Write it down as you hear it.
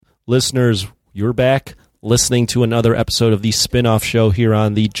Listeners, you're back listening to another episode of the spin-off show here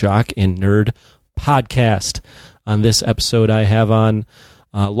on the Jock and Nerd podcast. On this episode, I have on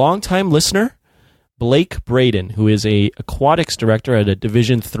a longtime listener, Blake Braden, who is a aquatics director at a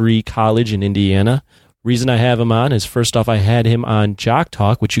Division III college in Indiana. Reason I have him on is, first off, I had him on Jock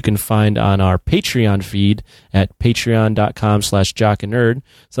Talk, which you can find on our Patreon feed at patreon.com/jockandnerd.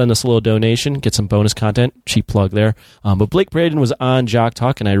 Send us a little donation, get some bonus content. Cheap plug there. But Blake Braden was on Jock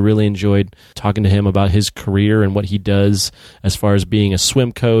Talk, and I really enjoyed talking to him about his career and what he does as far as being a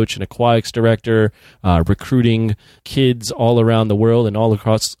swim coach, an aquatics director, recruiting kids all around the world and all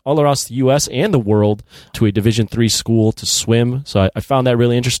across the U.S. and the world to a Division III school to swim. So I found that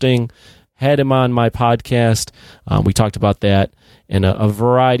really interesting. Had him on my podcast. We talked about that and a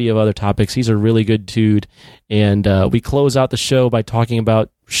variety of other topics. He's a really good dude. And we close out the show by talking about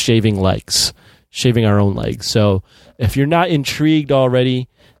shaving legs, shaving our own legs. So if you're not intrigued already,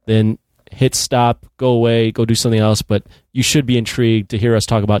 then hit stop, go away, go do something else. But you should be intrigued to hear us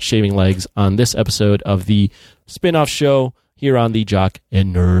talk about shaving legs on this episode of the spin-off show here on the Jock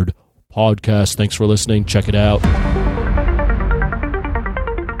and Nerd podcast. Thanks for listening. Check it out.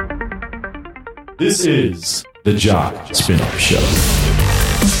 This is the Jock Spin-Off Show.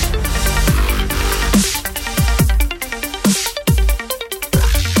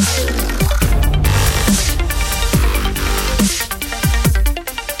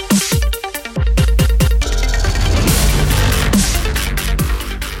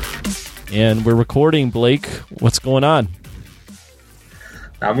 And we're recording, Blake. What's going on?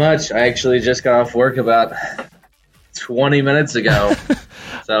 Not much. I actually just got off work about 20 minutes ago.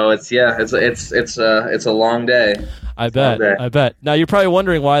 So it's a long day. I bet. Now you're probably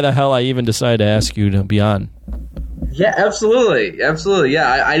wondering why the hell I even decided to ask you to be on. Yeah, absolutely.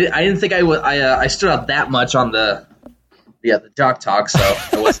 Yeah, I didn't think I would. I stood out that much on the Jock Talk, so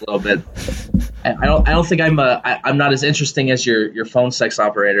I was a little bit. I don't think I'm not as interesting as your phone sex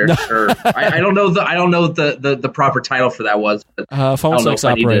operator. No. Or I don't know the proper title for that was. But phone sex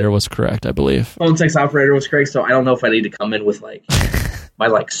operator was correct, I believe. Phone sex operator was correct. So I don't know if I need to come in with like my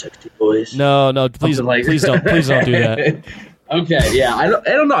sexy voice. No, please don't do that. Okay, yeah, I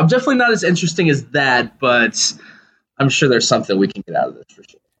don't know. I'm definitely not as interesting as that, but I'm sure there's something we can get out of this for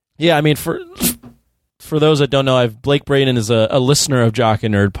sure. Yeah, I mean for those that don't know, Blake Braden is a listener of Jock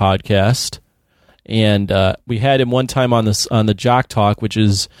and Nerd podcast. And we had him one time on the Jock Talk, which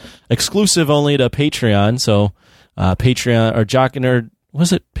is exclusive only to Patreon. So Patreon or Jock and Nerd,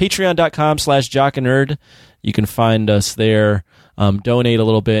 was it patreon.com/jockandnerd? You can find us there. Donate a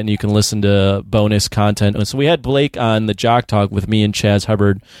little bit, and you can listen to bonus content. And so we had Blake on the Jock Talk with me and Chaz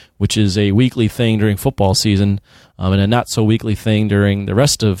Hubbard, which is a weekly thing during football season, and a not so weekly thing during the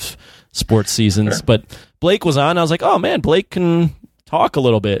rest of sports seasons. Sure. But Blake was on. I was like, oh man, Blake can talk a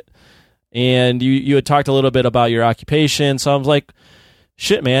little bit. And you had talked a little bit about your occupation, so I was like,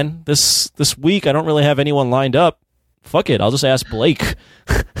 shit, man, this week I don't really have anyone lined up. Fuck it, I'll just ask Blake.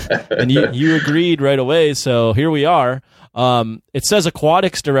 And you agreed right away, so here we are. It says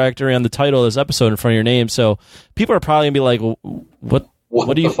Aquatics Director on the title of this episode in front of your name, so people are probably going to be like, what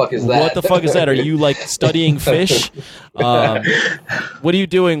the fuck is that? What the fuck is that? Are you like studying fish? What are you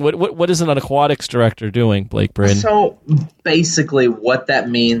doing? What is an aquatics director doing, Blake Braden? So basically what that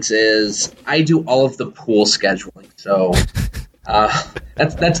means is I do all of the pool scheduling. So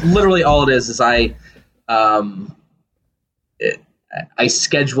that's literally all it is I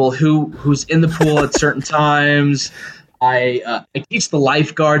schedule who's in the pool at certain times. I teach the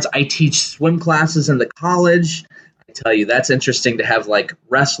lifeguards. I teach swim classes in the college. Tell you that's interesting to have like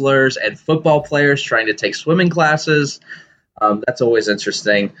wrestlers and football players trying to take swimming classes. That's always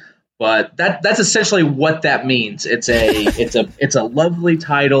interesting, but that's essentially what that means. It's a lovely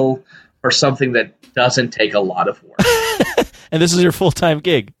title for something that doesn't take a lot of work. And this is your full-time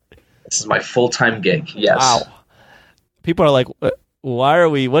gig. This is my full-time gig. Yes. Wow. People are like,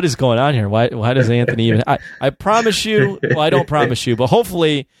 what is going on here? Why does Anthony even? I promise you. Well, I don't promise you, but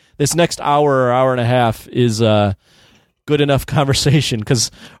hopefully this next hour or hour and a half is good enough conversation,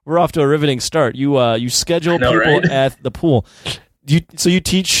 because we're off to a riveting start. You schedule people right? At the pool. So you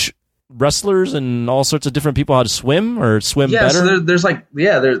teach wrestlers and all sorts of different people how to swim or swim better? So there's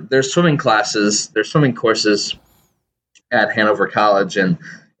swimming classes, there's swimming courses at Hanover College, and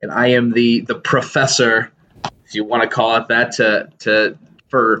I am the professor, if you want to call it that,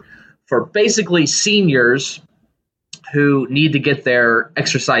 for basically seniors who need to get their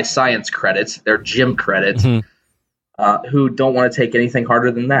exercise science credits, their gym credits, who don't want to take anything harder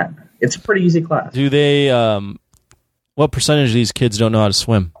than that. It's a pretty easy class. Do they? What percentage of these kids don't know how to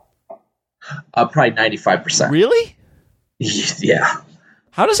swim? Probably 95%. Really? Yeah.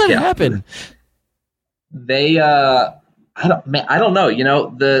 How does that happen? They, I don't know. You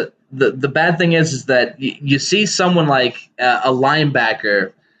know, the bad thing is that you see someone like a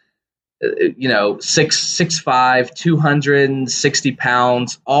linebacker, you know, 6'5", 260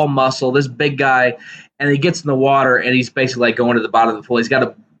 pounds, all muscle, this big guy, and he gets in the water and he's basically like going to the bottom of the pool. He's got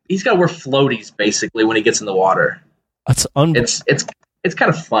to wear floaties basically when he gets in the water. That's it's kind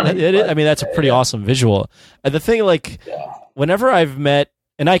of funny. I mean, that's a pretty awesome visual. And the thing, like, whenever I've met,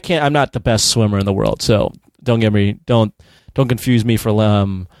 and I'm not the best swimmer in the world, so don't confuse me for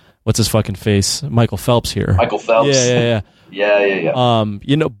what's his fucking face, Michael Phelps here. Michael Phelps. Yeah.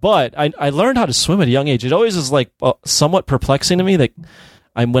 You know, but I learned how to swim at a young age. It always is like somewhat perplexing to me that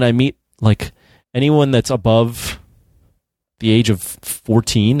when I meet like anyone that's above the age of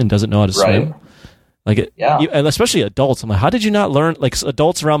 14 and doesn't know how to swim. Like, and especially adults. I'm like, how did you not learn? Like,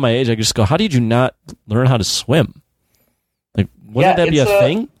 adults around my age, I just go, how did you not learn how to swim? Like, wouldn't that be a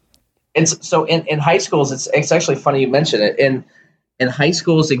thing? It's so in high schools. It's actually funny you mention it. In high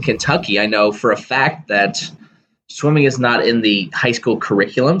schools in Kentucky, I know for a fact that swimming is not in the high school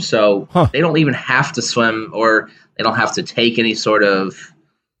curriculum, so they don't even have to swim, or they don't have to take any sort of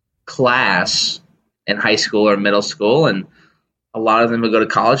class in high school or middle school. And a lot of them who go to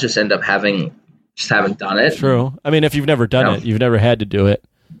college just end up haven't done it. True. I mean, if you've never done it, you've never had to do it.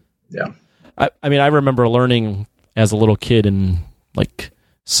 Yeah. I mean, I remember learning as a little kid in like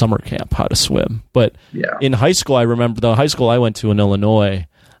summer camp how to swim. But in high school, I remember the high school I went to in Illinois,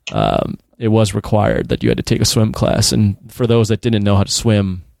 it was required that you had to take a swim class. And for those that didn't know how to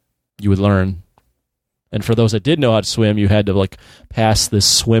swim, you would learn. And for those that did know how to swim, you had to like pass this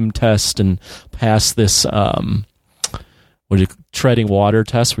swim test and pass this treading water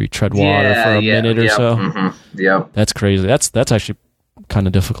test where you tread water for a minute or so. Mm-hmm. Yeah, that's crazy. That's actually kind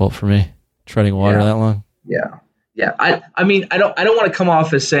of difficult for me, treading water that long. Yeah. I mean, I don't want to come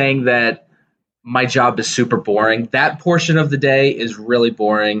off as saying that my job is super boring. That portion of the day is really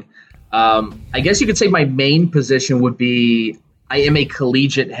boring. I guess you could say my main position would be I am a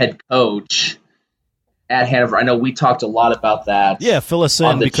collegiate head coach at Hanover. I know we talked a lot about that. Yeah, fill us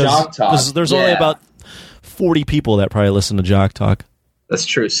in because there's only about 40 people that probably listen to Jock Talk. That's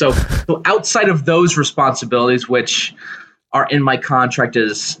true. So outside of those responsibilities, which are in my contract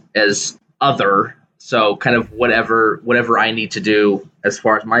as other, so kind of whatever I need to do as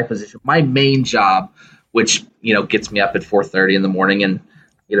far as my position, my main job, which gets me up at 4:30 in the morning and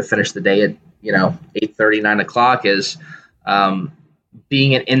to finish the day at 8:30, 9 o'clock, is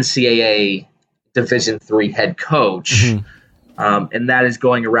being an NCAA Division III head coach. Mm-hmm. And that is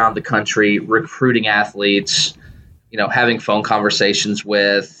going around the country, recruiting athletes, having phone conversations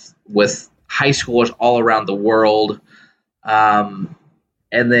with high schoolers all around the world. And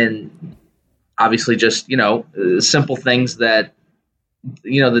then obviously just, simple things that,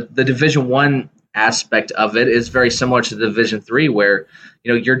 the Division I aspect of it is very similar to the Division III, where,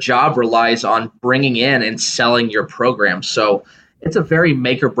 your job relies on bringing in and selling your program. So it's a very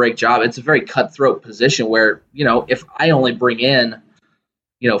make or break job. It's a very cutthroat position where, if I only bring in,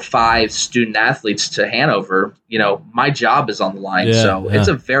 5 student athletes to Hanover, my job is on the line. It's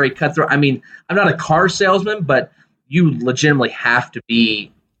a very cutthroat. I mean, I'm not a car salesman, but you legitimately have to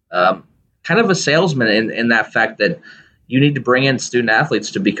be kind of a salesman in that fact that you need to bring in student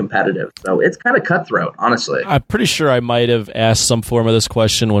athletes to be competitive. So it's kind of cutthroat, honestly. I'm pretty sure I might have asked some form of this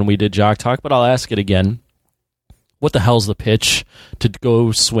question when we did Jock Talk, but I'll ask it again. What the hell's the pitch to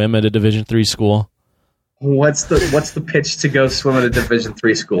go swim at a Division III school? What's the pitch to go swim at a Division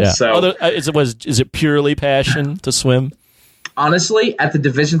III school? Yeah. So is it purely passion to swim? Honestly, at the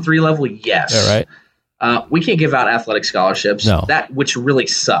Division III level, yes. Yeah, right. We can't give out athletic scholarships. No. That which really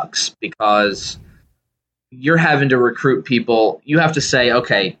sucks because you're having to recruit people. You have to say,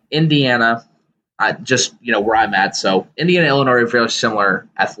 okay, Indiana, just where I'm at. So Indiana, Illinois are very similar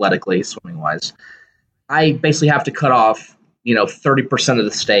athletically, swimming wise. I basically have to cut off 30% of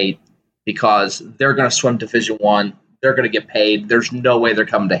the state because they're going to swim Division I. They're going to get paid. There's no way they're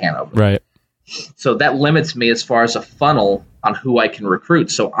coming to Hanover. Right. So that limits me as far as a funnel on who I can recruit.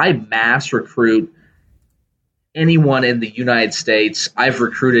 So I mass recruit anyone in the United States. I've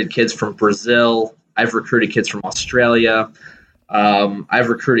recruited kids from Brazil. I've recruited kids from Australia. I've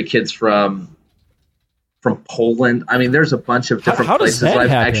recruited kids from Poland. I mean, there's a bunch of different places that I've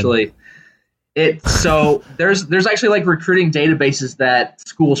happen? actually. So there's actually like recruiting databases that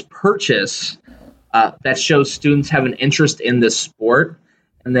schools purchase that shows students have an interest in this sport,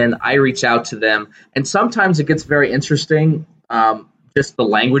 and then I reach out to them. And sometimes it gets very interesting, just the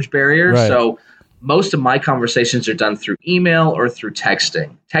language barrier. Right. So most of my conversations are done through email or through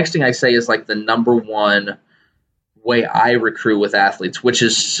texting. Texting, I say, is like the number one way I recruit with athletes, which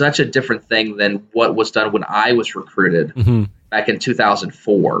is such a different thing than what was done when I was recruited back in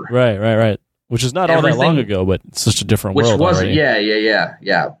 2004. Right. Which is not all that long ago, but it's such a different world. Which wasn't,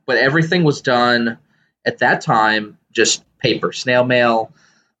 yeah. But everything was done at that time, just paper, snail mail.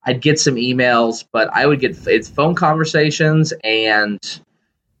 I'd get some emails, but I would get phone conversations and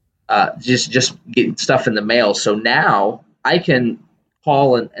just get stuff in the mail. So now I can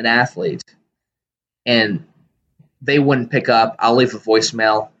call an athlete and they wouldn't pick up. I'll leave a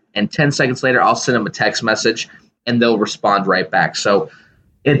voicemail, and 10 seconds later, I'll send them a text message, and they'll respond right back. So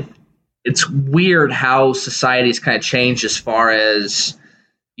it's weird how society's kind of changed as far as,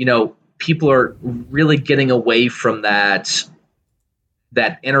 people are really getting away from that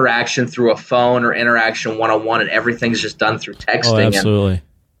interaction through a phone or interaction one-on-one, and everything's just done through texting. Oh, absolutely.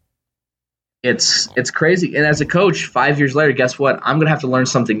 And it's crazy. And as a coach, 5 years later, guess what? I'm going to have to learn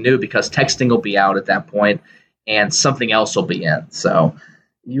something new because texting will be out at that point and something else will be in. So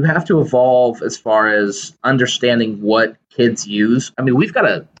you have to evolve as far as understanding what kids use. I mean,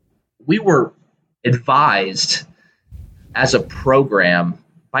 we were advised as a program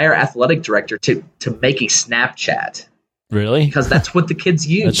by our athletic director to make a Snapchat. Really? Because that's what the kids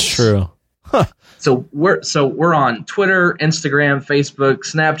use. That's true. Huh. So we're on Twitter, Instagram, Facebook,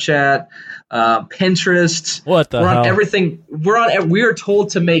 Snapchat, Pinterest. What the hell? We're on everything. We are told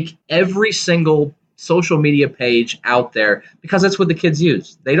to make every single social media page out there because that's what the kids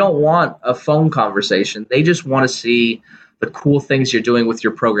use. They don't want a phone conversation. They just want to see the cool things you're doing with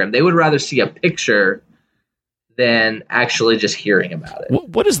your program. They would rather see a picture than actually just hearing about it.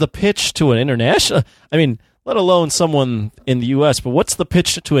 What is the pitch to an international? I mean, let alone someone in the U.S., but what's the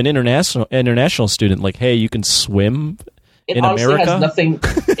pitch to an international student? Like, hey, you can swim in America?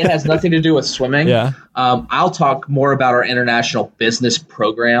 It has nothing to do with swimming. Yeah. I'll talk more about our international business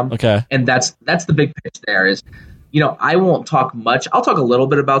program. Okay. And that's the big pitch there is, I won't talk much. I'll talk a little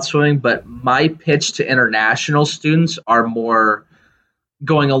bit about swimming, but my pitch to international students are more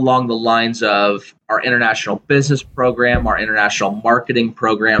going along the lines of our international business program, our international marketing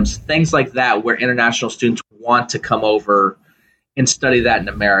programs, things like that, where international students want to come over and study that in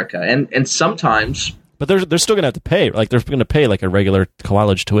America. And sometimes... But they're still going to have to pay. Like, they're going to pay like a regular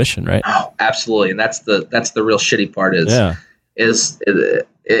college tuition, right? Oh, absolutely. And that's the real shitty part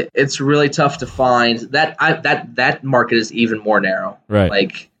it's really tough to find. That market is even more narrow. Right.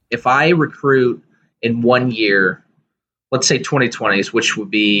 Like, if I recruit in 1 year, let's say 2020s, which would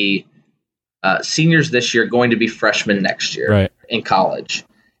be seniors this year, going to be freshmen next year in college.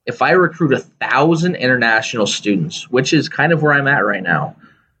 If I recruit 1,000 international students, which is kind of where I'm at right now,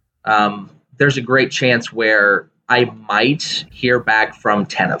 there's a great chance where I might hear back from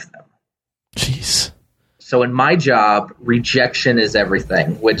 10 of them. Jeez. So in my job, rejection is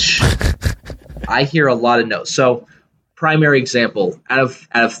everything, which I hear a lot of no's. So primary example, out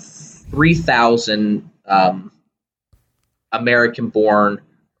of 3,000 American-born,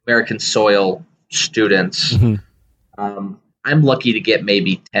 American soil students, I'm lucky to get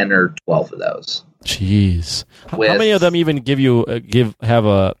maybe 10 or 12 of those. Jeez. How many of them even have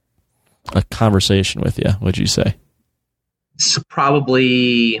a conversation with you, would you say? It's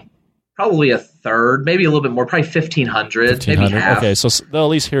probably a third, maybe a little bit more, probably 1,500, maybe half. Okay, so they'll at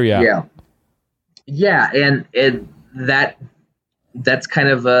least hear you out. Yeah, and that's kind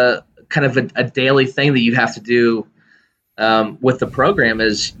of a daily thing that you have to do with the program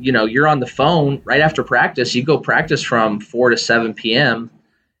is, you're on the phone right after practice. You go practice from 4 to 7 p.m.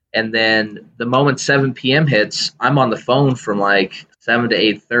 And then the moment 7 p.m. hits, I'm on the phone from like 7 to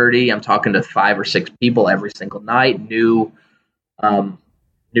 8:30. I'm talking to 5 or 6 people every single night, new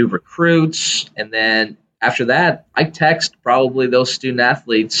recruits. And then after that, I text probably those student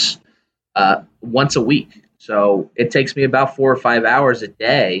athletes once a week. So it takes me about 4 or 5 hours a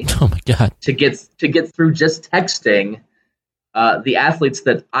day. Oh my God. to get through just texting the athletes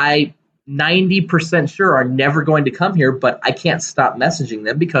that I 90% sure are never going to come here, but I can't stop messaging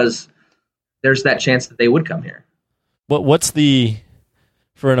them because there's that chance that they would come here. What's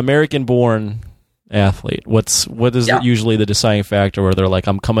for an American-born athlete, what is usually the deciding factor where they're like,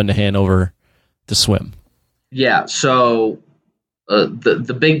 I'm coming to Hanover to swim? Yeah, so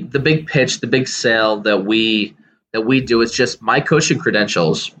the big pitch, the big sell that we do is just my coaching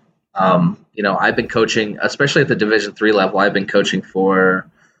credentials. I've been coaching, especially at the Division III level. I've been coaching for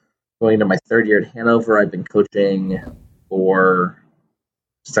going into my third year at Hanover. I've been coaching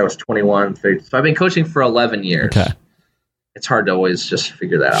since I was 21, 30. So I've been coaching for 11 years. Okay. It's hard to always just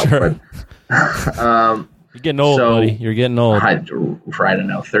figure that out. Sure. But, you're getting old, buddy. You're getting old. I don't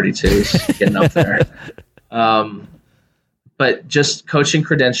know, 32 is getting up there. but just coaching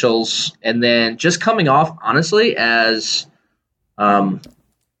credentials, and then just coming off honestly as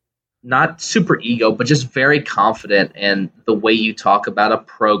not super ego, but just very confident in the way you talk about a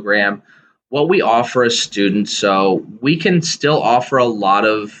program, what we offer as students. So we can still offer a lot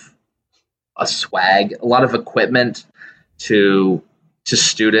of a swag, a lot of equipment to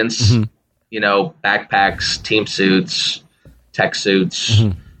students, backpacks, team suits, tech suits,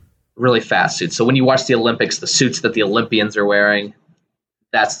 really fast suits. So when you watch the Olympics, the suits that the Olympians are wearing,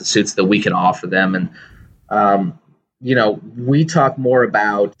 that's the suits that we can offer them. And, we talk more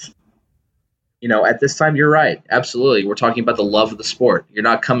about, at this time, you're right. Absolutely. We're talking about the love of the sport. You're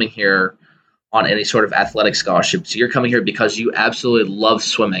not coming here on any sort of athletic scholarship. So you're coming here because you absolutely love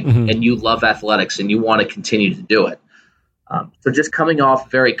swimming and you love athletics and you want to continue to do it. So just coming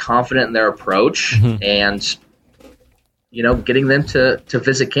off very confident in their approach and, getting them to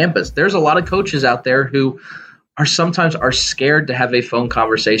visit campus. There's a lot of coaches out there who are sometimes scared to have a phone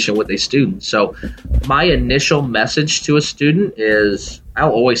conversation with a student. So my initial message to a student is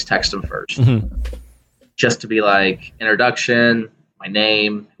I'll always text them first just to be like introduction, my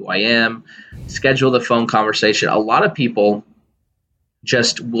name, who I am, schedule the phone conversation. A lot of people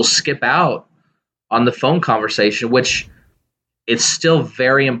just will skip out on the phone conversation, which it's still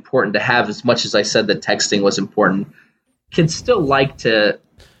very important to have. As much as I said that texting was important, kids still like to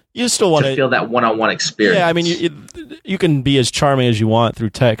you still want to feel that one-on-one experience. Yeah, I mean, you can be as charming as you want through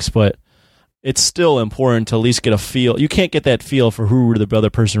text, but it's still important to at least get a feel. You can't get that feel for who the other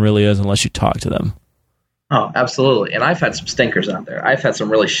person really is unless you talk to them. Oh, absolutely. And I've had some stinkers out there. I've had some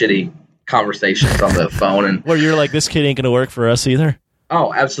really shitty conversations on the phone. And where you're like, this kid ain't going to work for us either?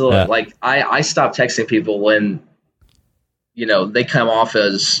 Oh, absolutely. Yeah. Like, I stopped texting people when, they come off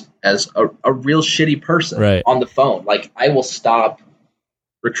as a real shitty person on the phone. Like, I will stop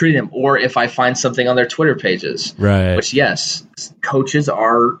recruiting them. Or if I find something on their Twitter pages, which, yes, coaches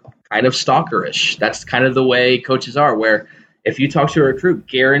are kind of stalkerish. That's kind of the way coaches are, where if you talk to a recruit,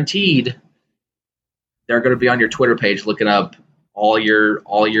 guaranteed they're going to be on your Twitter page looking up all your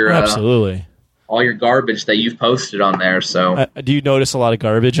absolutely all your garbage that you've posted on there. So do you notice a lot of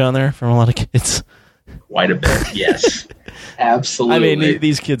garbage on there from a lot of kids? Quite a bit, yes. Absolutely. I mean,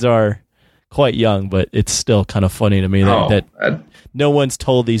 these kids are quite young, but it's still kind of funny to me that no one's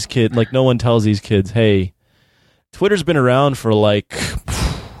told these kids, like no one tells these kids, hey, Twitter's been around for like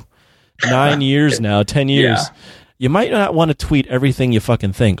 9 years now, 10 years. Yeah. You might not want to tweet everything you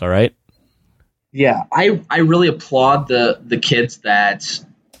fucking think, all right? Yeah, I really applaud the kids that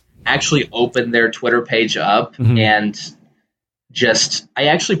actually open their Twitter page up and just I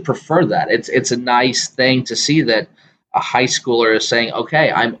actually prefer that. It's a nice thing to see that a high schooler is saying,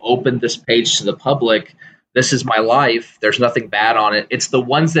 okay, I'm open this page to the public. This is my life. There's nothing bad on it. It's the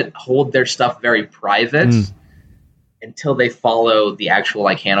ones that hold their stuff very private until they follow the actual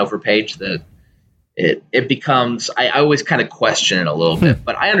like Hanover page that it becomes, I always kind of question it a little bit,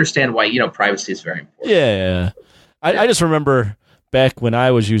 but I understand why, privacy is very important. Yeah. I just remember back when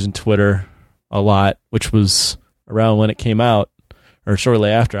I was using Twitter a lot, which was around when it came out or shortly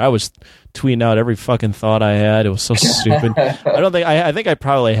after, I was tweeting out every fucking thought I had. It was so stupid. I think I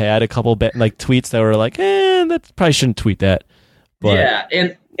probably had a couple tweets that were like, that probably shouldn't tweet that. But yeah.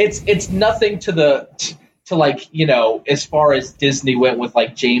 And it's nothing to as far as Disney went with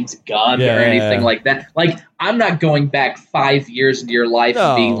like James Gunn or anything like that. Like, I'm not going back 5 years into your life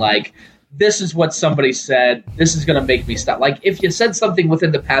and being like, this is what somebody said. This is going to make me stop. Like, if you said something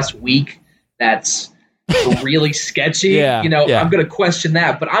within the past week that's really sketchy, I'm going to question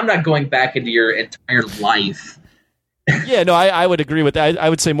that. But I'm not going back into your entire life. Yeah, no, I would agree with that. I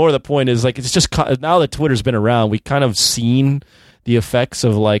would say more of the point is like it's just now that Twitter's been around, we kind of seen the effects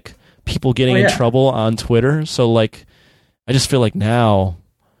of like people getting in trouble on Twitter. So like, I just feel like now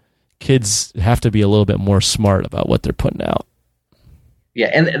kids have to be a little bit more smart about what they're putting out. Yeah,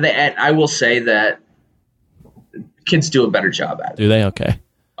 and I will say that kids do a better job at it. Do they? Okay.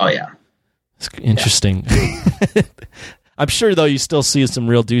 Oh yeah. It's interesting. Yeah. I'm sure though you still see some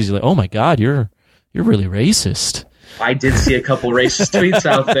real dudes. You're like, oh my god, you're really racist. I did see a couple racist tweets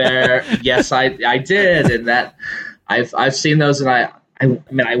out there. Yes, I did, and that I've seen those, and I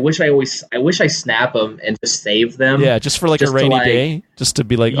mean, I wish I snap them and just save them. Yeah, just for like a rainy day, just to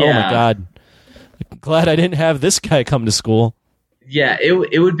be like, oh my god, I'm glad I didn't have this guy come to school. Yeah,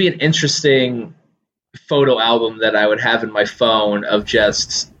 it would be an interesting photo album that I would have in my phone of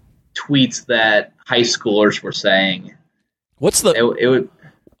just tweets that high schoolers were saying. What's the? It would.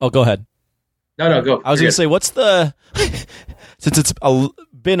 Oh, go ahead. No, go. I was going to say, what's the? Since it's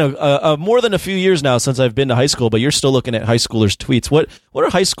been a more than a few years now since I've been to high school, but you're still looking at high schoolers' tweets. What are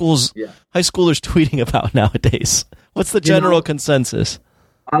high schoolers tweeting about nowadays? What's the general consensus?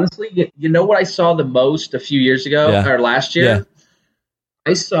 Honestly, you know what I saw the most a few years ago or last year? Yeah.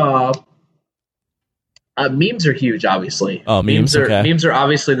 I saw memes are huge, obviously. Oh, memes are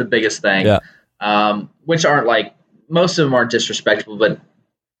obviously the biggest thing. Yeah. Which aren't like, most of them aren't disrespectful, but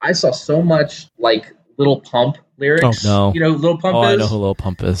I saw so much like Lil Pump lyrics. Oh no, you know who Lil Pump is? I know who Lil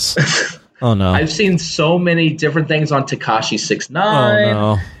Pump is. Oh no, I've seen so many different things on Tekashi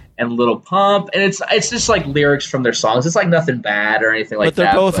 6ix9ine and Lil Pump, and it's just like lyrics from their songs. It's like nothing bad or anything like that.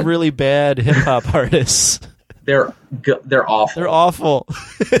 But they're both really bad hip hop artists. They're awful. They're awful.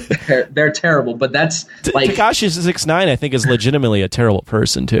 they're terrible. But that's like Tekashi 6ix9ine. I think is legitimately a terrible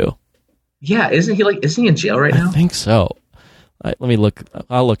person too. Yeah, isn't he in jail right now? I think so. Let me look.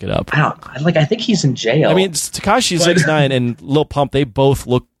 I'll look it up. I think he's in jail. I mean, Tekashi 6ix9ine and Lil Pump. They both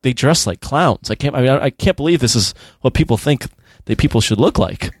they dress like clowns. I can't believe this is what people think that people should look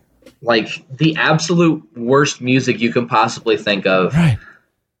like. Like the absolute worst music you can possibly think of. Right.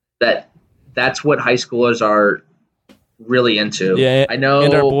 That's what high schoolers are really into. Yeah, I know.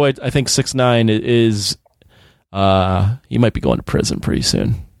 And our boy, I think 6ix9ine is. He might be going to prison pretty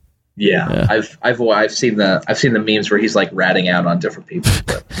soon. Yeah. I've seen the memes where he's like ratting out on different people.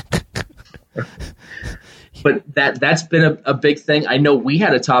 But that's been a big thing. I know we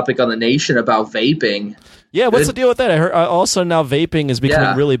had a topic on the Nation about vaping. Yeah, what's the deal with that? I heard also now vaping is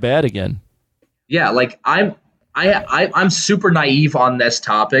becoming really bad again. Yeah, like I'm super naive on this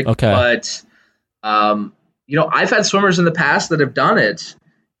topic, but I've had swimmers in the past that have done it,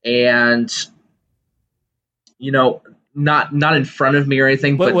 and not in front of me or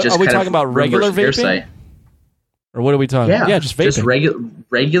anything, but just are we talking about regular vaping? Hearsay. Or what are we talking? Yeah, just vaping. Just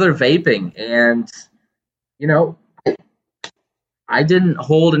regular vaping, and I didn't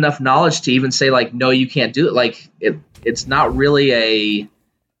hold enough knowledge to even say like, no, you can't do it. Like it's not really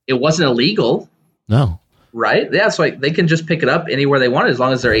it wasn't illegal. No. Right? Yeah, so like they can just pick it up anywhere they want as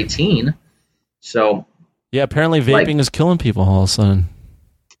long as they're 18. So yeah, apparently vaping is killing people all of a sudden.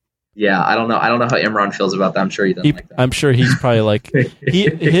 Yeah, I don't know how Imran feels about that. I'm sure he doesn't like that. I'm sure he's probably like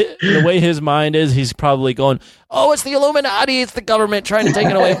the way his mind is, he's probably going, "Oh, it's the Illuminati, it's the government trying to take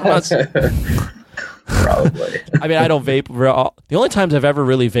it away from us." Probably. I mean, I don't vape. The only times I've ever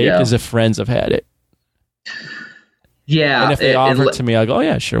really vaped is if friends have had it. Yeah, and if they offer it to me, I'll go, "Oh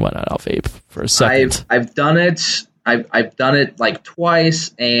yeah, sure, why not? I'll vape for a second." I've done it. I've done it like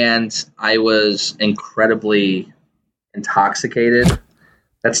twice, and I was incredibly intoxicated.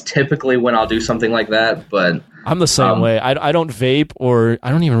 That's typically when I'll do something like that, but I'm the same way. I don't vape, or I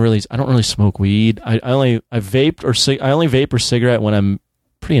don't really smoke weed. I only vape or cigarette when I'm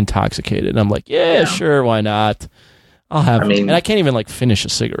pretty intoxicated. And I'm like, yeah, sure, why not? I'll have. And I can't even like finish a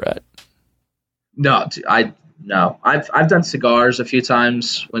cigarette. No, I've done cigars a few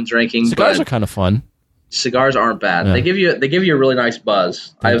times when drinking. Cigars are kind of fun. Cigars aren't bad. Yeah. They give you a really nice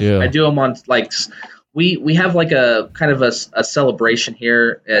buzz. I do them on like. We have like a kind of a celebration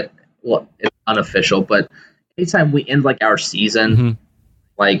here it's unofficial, but anytime we end like our season,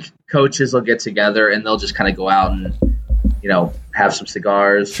 like coaches will get together and they'll just kind of go out and, have some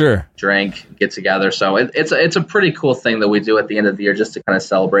cigars, drink, get together. So it's a pretty cool thing that we do at the end of the year just to kind of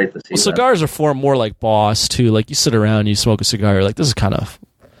celebrate the season. Well, cigars are more like boss too. Like you sit around, you smoke a cigar, you're like, this is kind of,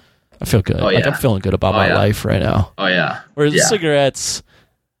 I feel good. Like I'm feeling good about my life right now. Oh yeah. Whereas the cigarettes,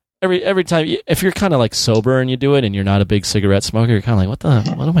 Every time, if you're kind of like sober and you do it and you're not a big cigarette smoker, you're kind of like,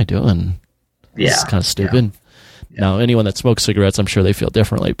 what am I doing? This is kind of stupid. Yeah. Now, anyone that smokes cigarettes, I'm sure they feel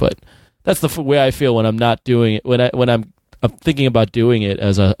differently, but that's the way I feel when I'm not doing it. When I'm thinking about doing it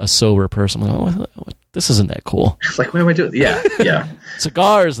as a sober person, I'm like, this isn't that cool. It's like, what am I doing? Yeah.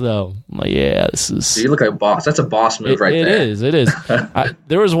 Cigars, though. I'm like, yeah, this is... So you look like a boss. That's a boss move right there. It is.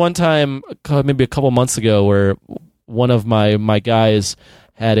 There was one time, maybe a couple months ago, where one of my guys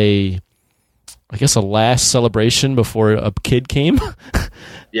had a last celebration before a kid came.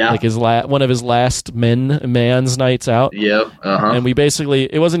 Yeah. Like one of his last man's nights out. Yep. And we basically,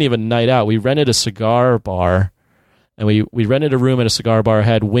 it wasn't even a night out. We rented a cigar bar, and we rented a room at a cigar bar,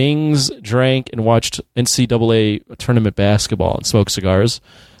 had wings, drank, and watched NCAA tournament basketball and smoked cigars.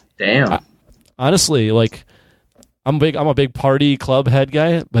 Damn. Honestly, like, I'm a big party club head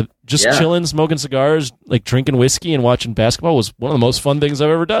guy, but just chilling, smoking cigars, like drinking whiskey and watching basketball was one of the most fun things I've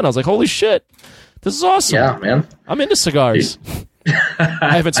ever done. I was like, holy shit, this is awesome. Yeah, man. I'm into cigars.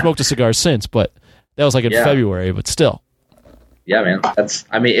 I haven't smoked a cigar since, but that was like in February, but still. Yeah, man.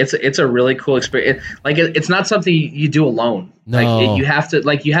 It's a really cool experience. Like it's not something you do alone. No. Like you have to,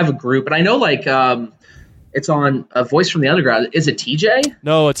 like you have a group. And I know like It's on a Voice from the Underground. Is it TJ?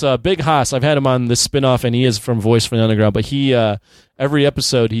 No, it's Big Haas. I've had him on this spinoff, and he is from Voice from the Underground. But he every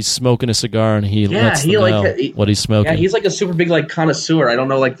episode he's smoking a cigar, and he lets them know what he's smoking. Yeah, he's like a super big like connoisseur. I don't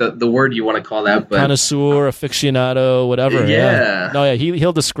know like the word you want to call that, but connoisseur, aficionado, whatever. Yeah. No, yeah.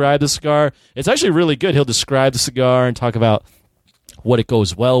 He'll describe the cigar. It's actually really good. He'll describe the cigar and talk about what it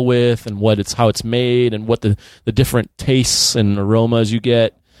goes well with, and how it's made, and what the different tastes and aromas you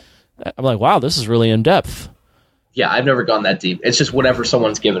get. I'm like, wow, this is really in depth. Yeah, I've never gone that deep. It's just whatever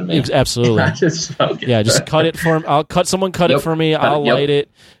someone's given me. Absolutely. I just smoke it. Yeah, just cut it for me. Someone cut it for me. I'll light it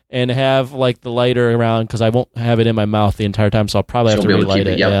and have like the lighter around because I won't have it in my mouth the entire time, so I'll probably have to relight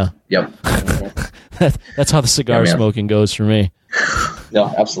it. Yep. That's how the cigar smoking goes for me.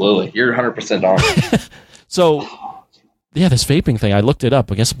 No, absolutely. You're 100% on. So, yeah, this vaping thing, I looked it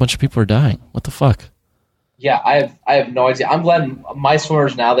up. I guess a bunch of people are dying. What the fuck? Yeah, I have no idea. I'm glad my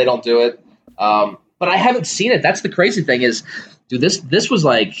swimmers now they don't do it, but I haven't seen it. That's the crazy thing is, dude. This was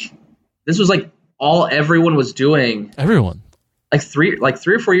like all everyone was doing. Everyone like three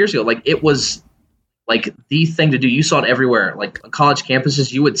or 4 years ago. Like it was like the thing to do. You saw it everywhere. Like on college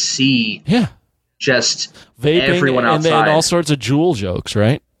campuses, you would see just vaping, everyone outside, and all sorts of Juul jokes,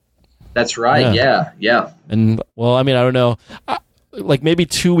 right? That's right. Yeah. And well, I mean, I don't know. Like maybe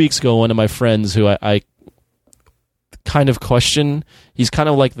 2 weeks ago, one of my friends who I kind of question. He's kind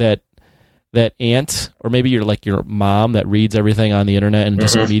of like that aunt, or maybe you're like your mom that reads everything on the internet and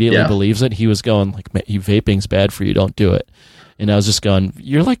just immediately believes it. He was going like, vaping's bad for you, don't do it. And I was just going,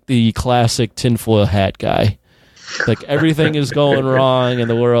 you're like the classic tinfoil hat guy. Like everything is going wrong in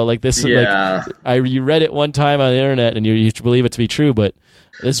the world. Like this is you read it one time on the internet and you believe it to be true, but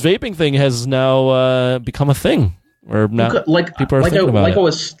this vaping thing has now become a thing. Or not, people are thinking about it.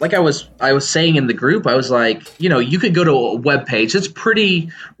 I was saying in the group, I was like, you could go to a web page that's pretty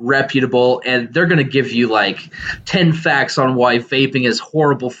reputable, and they're going to give you like 10 facts on why vaping is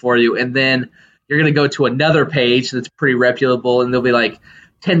horrible for you, and then you're going to go to another page that's pretty reputable, and they'll be like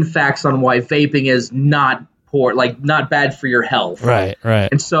 10 facts on why vaping is not not bad for your health. Right.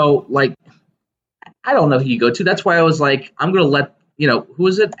 And so, like, I don't know who you go to. That's why I was like, I'm going to let who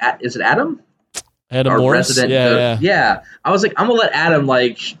is it? Is it Adam? Adam Morris? Resident, yeah. I was like, I'm gonna let Adam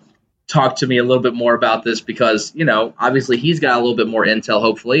talk to me a little bit more about this because obviously he's got a little bit more intel,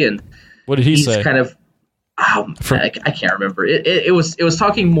 hopefully. And what did he say? Kind of, I can't remember. It was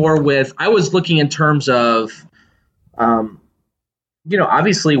talking more with. I was looking in terms of,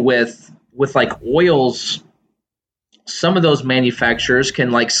 obviously with like oils, some of those manufacturers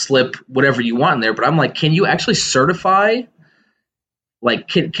can slip whatever you want in there. But I'm like, can you actually certify? Like,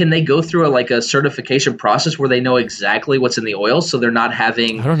 can they go through a certification process where they know exactly what's in the oil, so they're not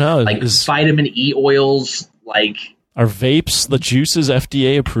having I don't know vitamin E oils are vapes the juices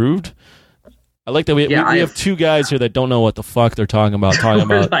FDA approved? I like that we have two guys here that don't know what the fuck they're talking about.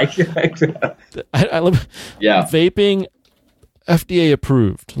 Vaping FDA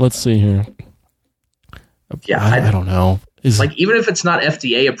approved. Let's see here. Yeah, I don't know. Even if it's not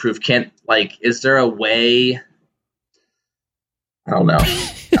FDA approved, is there a way? I don't know.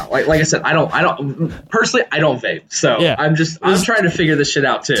 Like I said, I don't personally. I don't vape, so I'm trying to figure this shit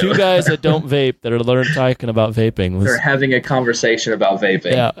out too. Two guys that don't vape that are talking about vaping. They're having a conversation about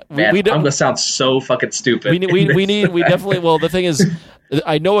vaping. Yeah, man, I'm gonna sound so fucking stupid. We definitely. Well, the thing is,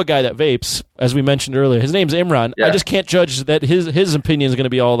 I know a guy that vapes, as we mentioned earlier. His name's Imran. Yeah. I just can't judge that his opinion is going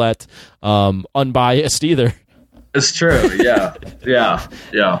to be all that unbiased either. It's true. Yeah.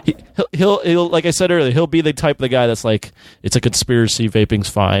 He'll like I said earlier, he'll be the type of the guy that's like, it's a conspiracy, vaping's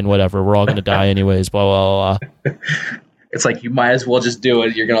fine, whatever. We're all going to die anyways, blah, blah, blah. It's like, you might as well just do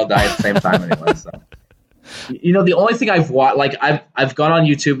it. You're going to die at the same time anyway. So. The only thing I've watched, I've gone on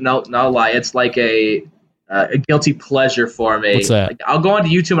YouTube, not lie, it's like a guilty pleasure for me. What's that? I'll go onto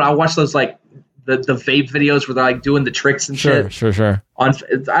YouTube and I'll watch those the vape videos where they're doing the tricks and shit. Sure. I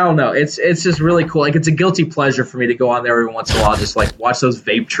don't know. It's just really cool. It's a guilty pleasure for me to go on there every once in a while, just watch those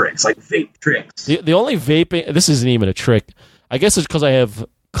vape tricks, vape tricks. The only vaping, this isn't even a trick. I guess it's because I have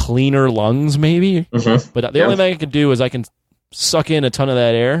cleaner lungs, maybe. Mm-hmm. But the only thing I can do is I can suck in a ton of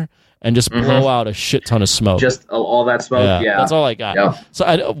that air and just blow out a shit ton of smoke. Just all that smoke, yeah. That's all I got. Yeah.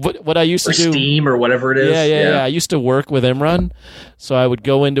 So what I used to do, steam or whatever it is. Yeah. I used to work with Imran, so I would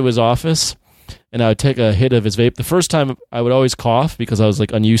go into his office. And I would take a hit of his vape. The first time, I would always cough because I was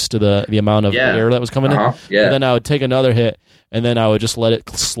unused to the amount of air that was coming in. Yeah. And then I would take another hit, and then I would just let it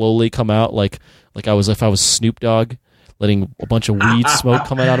slowly come out, like if I was Snoop Dogg, letting a bunch of weed smoke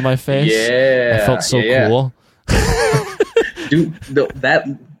coming out of my face. Yeah, I felt so cool. Dude,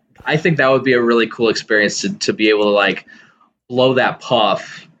 I think that would be a really cool experience to be able to blow that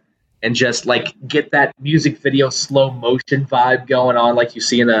puff and just like get that music video slow motion vibe going on, like you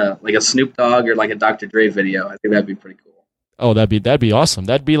see in a Snoop Dogg or like a Dr. Dre video. I think that'd be pretty cool. Oh, that'd be awesome.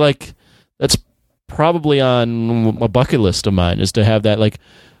 That's probably on a bucket list of mine, is to have that, like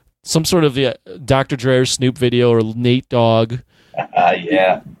some sort of Dr. Dre or Snoop video or Nate Dogg.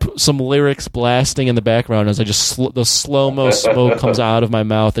 Yeah. Some lyrics blasting in the background as I just the slow-mo smoke comes out of my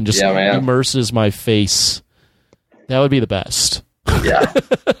mouth and just immerses my face. That would be the best. Yeah.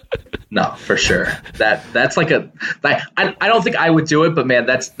 No, for sure. That's like I don't think I would do it, but man,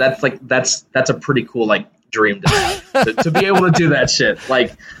 that's a pretty cool like dream to be able to do that shit.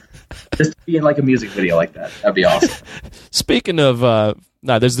 Like just be in like a music video like that. That'd be awesome. Speaking of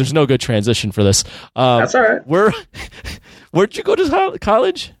there's no good transition for this. That's all right. Where'd you go to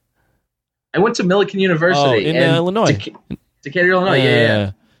college? I went to Millikan University in Illinois. Decatur, Illinois.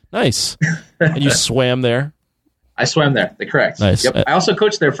 Yeah. Nice. And you swam there? I swam there. Correct. Nice. Yep. I also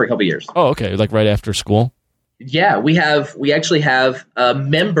coached there for a couple years. Oh, okay. Like right after school? Yeah, we actually have a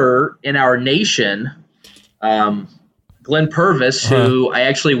member in our nation, Glenn Purvis, who I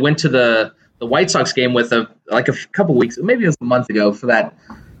actually went to the White Sox game with a couple weeks, maybe it was a month ago for that.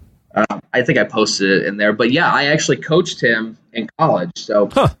 I think I posted it in there, but yeah, I actually coached him in college. So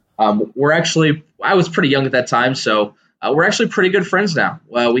I was pretty young at that time, so we're actually pretty good friends now.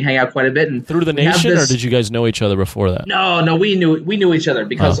 We hang out quite a bit. And through the nation, or did you guys know each other before that? No, we knew each other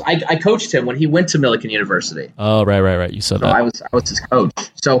because I coached him when he went to Millikan University. Oh, right. You said that. I was his coach.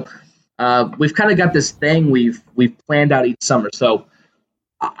 So we've kind of got this thing we've planned out each summer. So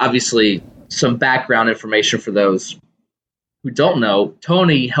obviously, some background information for those who don't know,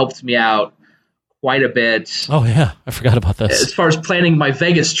 Tony helped me out quite a bit. Oh, yeah. I forgot about this. As far as planning my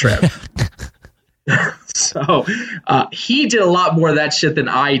Vegas trip. So he did a lot more of that shit than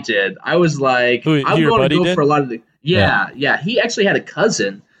I did. I was like, I'm going to go for a lot of the... Yeah. He actually had a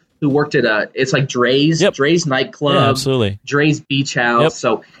cousin who worked at it's like Dre's nightclub. Yeah, absolutely. Dre's beach house. Yep.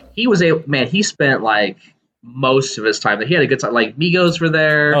 So he was he spent like most of his time there. He had a good time. Like Migos were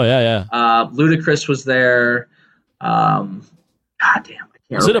there. Oh, yeah. Ludacris was there. God damn, I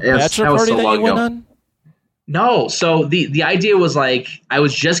can't Was it a bachelor party that you went on? No. So the idea was like I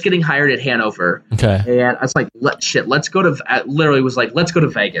was just getting hired at Hanover. Okay. And I was like, let's go to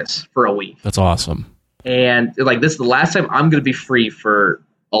Vegas for a week. That's awesome. And like this is the last time I'm gonna be free for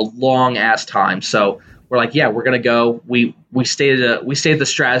a long ass time. So we're like, yeah, we're gonna go. We stayed at the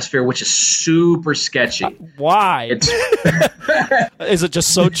Stratosphere, which is super sketchy. Why? Is it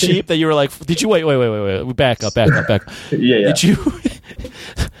just so cheap that you were like, did you wait, back up. Yeah. Did you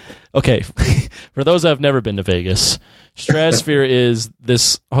Okay, for those that have never been to Vegas, Stratosphere is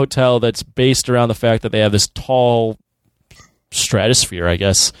this hotel that's based around the fact that they have this tall stratosphere, I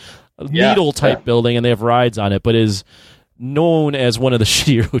guess, needle type building, and they have rides on it, but is known as one of the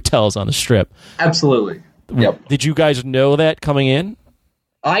shittier hotels on the Strip. Absolutely. Yep. Did you guys know that coming in?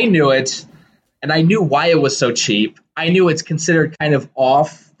 I knew it, and I knew why it was so cheap. I knew it's considered kind of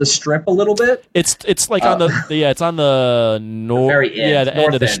off the Strip a little bit. It's like on it's on the very end,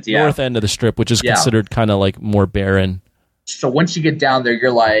 north end of the Strip, which is considered kind of like more barren. So once you get down there,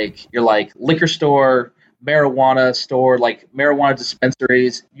 you're like liquor store, marijuana store, like marijuana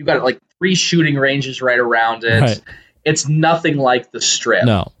dispensaries. You got like 3 shooting ranges right around it. Right. It's nothing like the Strip.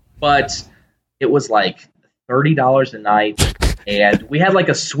 No, but it was like $30 a night, and we had like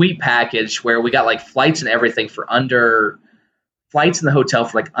a suite package where we got like flights and everything flights in the hotel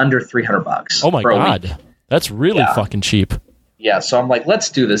for like under $300. Oh my god, that's really fucking cheap. Yeah, so I'm like, let's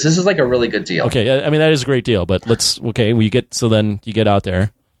do this. This is like a really good deal. Okay, I mean that is a great deal, but then you get out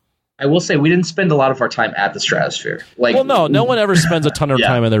there. I will say we didn't spend a lot of our time at the Stratosphere. Like, well, no one ever spends a ton of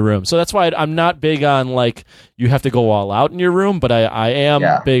time in their room, so that's why I'm not big on like you have to go all out in your room, but I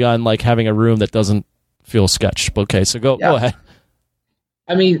am big on like having a room that doesn't feel sketched. Okay, so go ahead.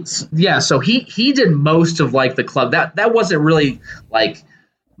 I mean, yeah. So he did most of like the club. That wasn't really like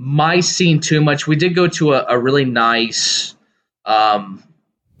my scene too much. We did go to a really nice, not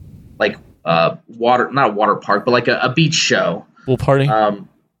a water park, but like a beach show. Pool party.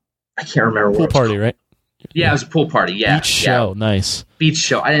 I can't remember. Pool party, right? Yeah, it was a pool party. Yeah, beach show. Nice beach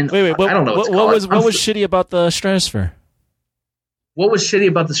show. I didn't. Wait. I don't know what was shitty about the Stratosphere? What was shitty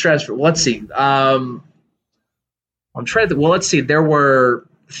about the Stratosphere? Well, let's see. I'm trying to. Well, let's see. There were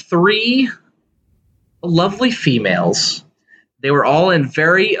 3 lovely females. They were all in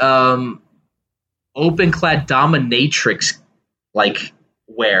very open-clad dominatrix like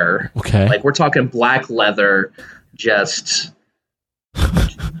wear. Okay, like we're talking black leather, just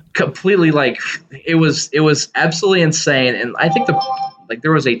completely like it was absolutely insane. And I think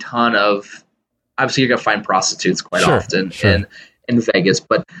there was a ton of. Obviously, you're gonna find prostitutes quite often in Vegas,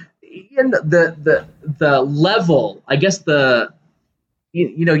 but in the level, I guess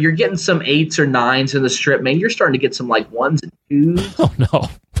you're getting some 8s or 9s in the strip, man. You're starting to get some like 1s and 2s. Oh no.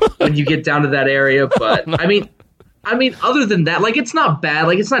 When you get down to that area, but Oh, no. I mean, other than that, like it's not bad,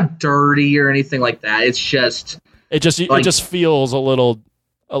 like it's not dirty or anything like that. It's just it just feels a little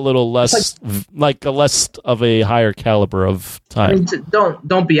less like a less of a higher caliber of time. I mean,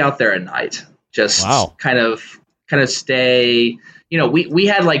 don't be out there at night. Just kind of stay. We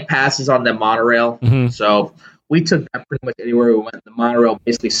had like passes on the monorail, so we took that pretty much anywhere we went. The monorail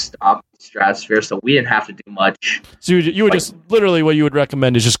basically stopped the Stratosphere, so we didn't have to do much. So you would just literally what you would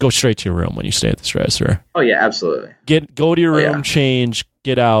recommend is just go straight to your room when you stay at the Stratosphere. Oh yeah, absolutely. Go to your room, change,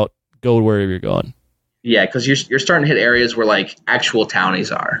 get out, go wherever you're going. Yeah, because you're starting to hit areas where like actual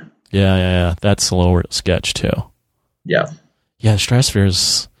townies are. Yeah. That's a little sketch too. Yeah. Yeah, the Stratosphere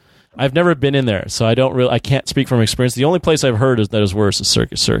is. I've never been in there, so I can't speak from experience. The only place I've heard that is worse is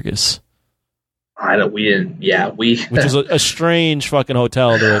Circus. We didn't. Yeah, which is a strange fucking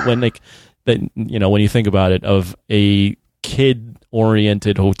hotel when you think about it, of a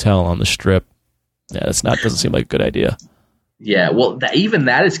kid-oriented hotel on the Strip. Yeah, doesn't seem like a good idea. Yeah, well, even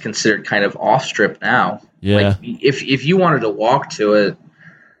that is considered kind of off Strip now. Yeah, like, if you wanted to walk to it,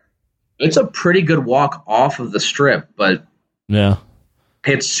 it's a pretty good walk off of the Strip, but yeah.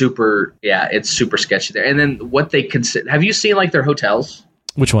 It's super sketchy there. And then what they consider, have you seen like their hotels?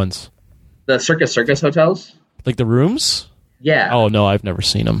 Which ones? The Circus hotels? Like the rooms? Yeah. Oh no, I've never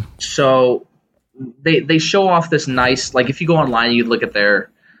seen them. So they show off this nice, like if you go online, you look at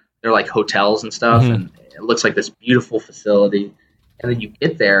their like hotels and stuff, and it looks like this beautiful facility. And then you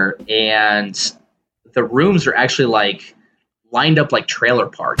get there, and the rooms are actually like lined up like trailer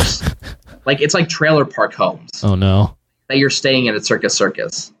parks. Like it's like trailer park homes. Oh no. That you're staying in at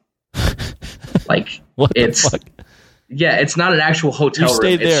Circus. Like what it's the fuck? Yeah, it's not an actual hotel room.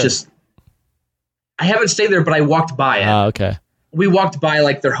 Stayed there. It's just I haven't stayed there, but I walked by it. Okay. We walked by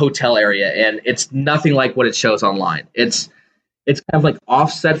like their hotel area, and it's nothing like what it shows online. It's kind of like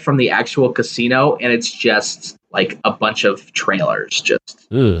offset from the actual casino, and it's just like a bunch of trailers just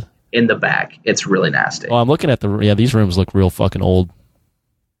in the back. It's really nasty. Well, I'm looking at these rooms look real fucking old.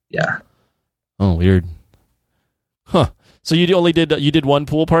 Yeah. Oh, weird. Huh. So you did one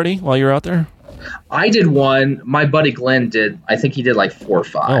pool party while you were out there? I did one. My buddy Glenn did. I think he did like 4 or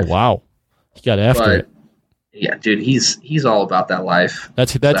 5. Oh wow, he got after it. Yeah, dude, he's all about that life.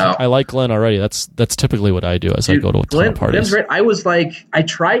 That's. I like Glenn already. That's typically what I do as I go to a ton of parties. Glenn's I was like, I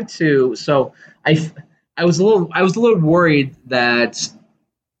tried to. So I was a little worried that,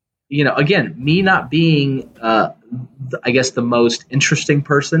 again, me not being, I guess the most interesting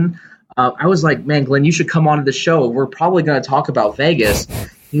person. I was like, man, Glenn, you should come on to the show. We're probably going to talk about Vegas.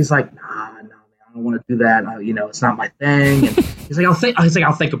 He's like, nah, man, I don't want to do that. It's not my thing. And he's like,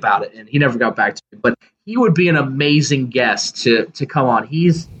 I'll think about it. And he never got back to me. But he would be an amazing guest to come on.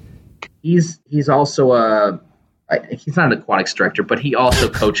 He's also he's not an aquatics director, but he also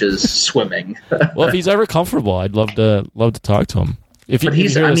coaches swimming. Well, if he's ever comfortable, I'd love to talk to him. If you hear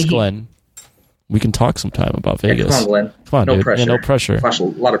this, Glenn, we can talk sometime about Vegas. Come on, Glenn. Come on, no dude. pressure. Yeah, no pressure. A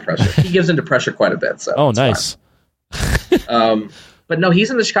lot of pressure. He gives into pressure quite a bit. So oh, nice. But no,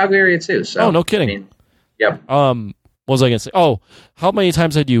 he's in the Chicago area too. So oh, no kidding. Yep. What was I going to say? Oh, how many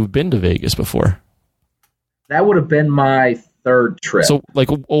times had you been to Vegas before? That would have been my 3rd trip. So, like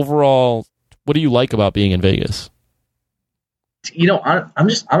overall, what do you like about being in Vegas?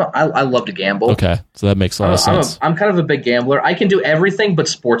 I love to gamble. Okay, so that makes a lot of sense. I'm kind of a big gambler. I can do everything but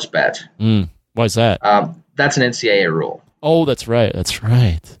sports bet. Why is that? That's an NCAA rule. Oh, that's right.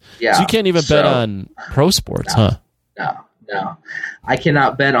 Yeah. So you can't even bet on pro sports, huh? No. I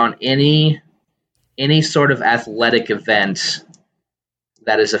cannot bet on any sort of athletic event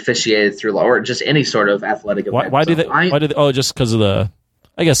that is officiated through law, or just any sort of athletic event. Why do they? Oh, just because of the.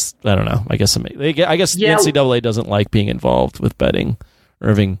 I guess I don't know. I guess the NCAA doesn't like being involved with betting or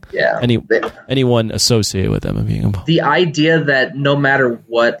having anyone associated with them and being involved. The idea that no matter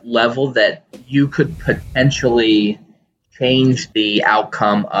what level that you could potentially change the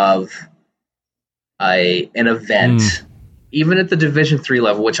outcome of an event, even at the Division III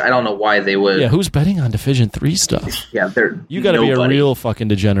level, which I don't know why they would. Yeah, who's betting on Division III stuff? Yeah, you got to be a real fucking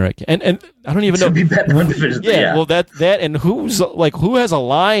degenerate, and I don't even know. Be betting on Division III. Yeah, well that and who has a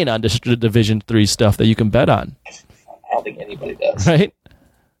line on Division III stuff that you can bet on? I don't think anybody does. Right?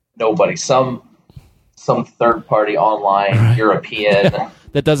 Nobody. Some third party online European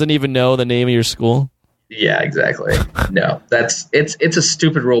that doesn't even know the name of your school. Yeah, exactly. No, it's a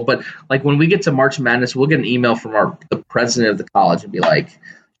stupid rule. But like when we get to March Madness, we'll get an email from the president of the college and be like,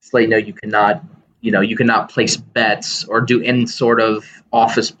 just let you know you cannot you cannot place bets or do any sort of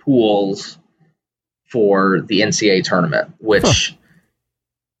office pools for the NCAA tournament, which,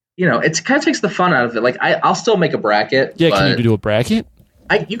 it kind of takes the fun out of it. Like, I'll still make a bracket. Yeah, can you do a bracket?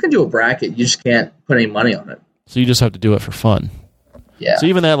 You can do a bracket. You just can't put any money on it. So you just have to do it for fun. Yeah. So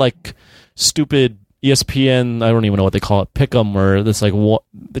even that, like, stupid ESPN, I don't even know what they call it, pick'em, where that's like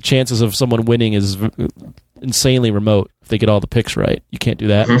the chances of someone winning is insanely remote if they get all the picks right. You can't do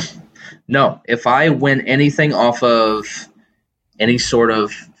that. Mm-hmm. No, if I win anything off of any sort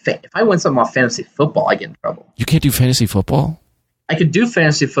of if I win something off fantasy football, I get in trouble. You can't do fantasy football? I could do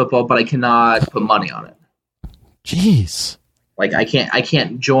fantasy football, but I cannot put money on it. Jeez. Like I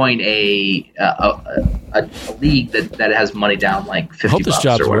can't join a league that has money down like $50. I hope this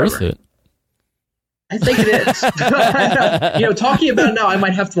job's worth it. I think it is. Talking about it now, I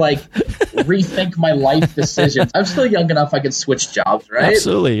might have to rethink my life decisions. I'm still young enough; I could switch jobs, right?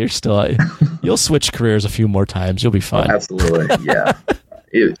 Absolutely, you'll switch careers a few more times. You'll be fine. Oh, absolutely, yeah.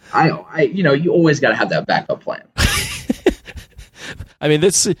 You always got to have that backup plan. I mean,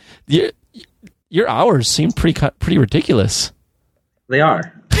 your hours seem pretty ridiculous. They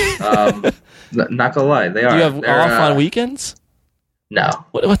are. Not gonna lie, they are. Do you have off on weekends? No.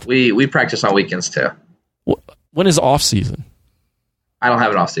 What? We practice on weekends too. When is off season? I don't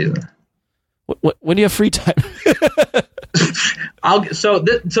have an off season. When do you have free time? So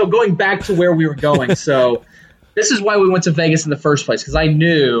going back to where we were going. So this is why we went to Vegas in the first place, because I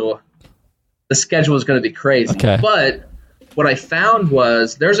knew the schedule was going to be crazy. Okay. But what I found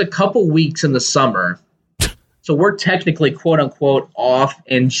was there's a couple weeks in the summer. So we're technically, quote unquote, off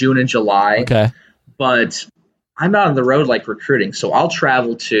in June and July. Okay. But I'm out on the road recruiting. So I'll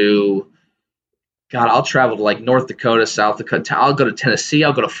travel to North Dakota, South Dakota. I'll go to Tennessee.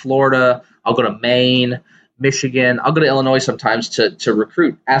 I'll go to Florida. I'll go to Maine, Michigan. I'll go to Illinois sometimes to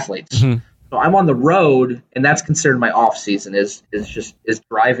recruit athletes. Mm-hmm. So I'm on the road, and that's considered my off season. Is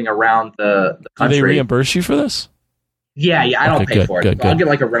driving around the country. Do they reimburse you for this? Yeah. I don't pay for it. Good. I'll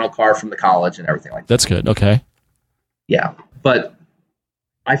get a rental car from the college and everything like that. That's good. Okay. Yeah, but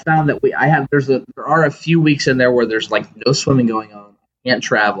I found that there are a few weeks in there where there's no swimming going on, can't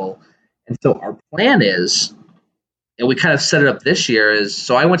travel, and so our plan is, and we kind of set it up this year is,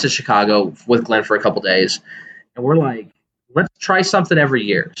 so I went to Chicago with Glenn for a couple days, and we're like, let's try something every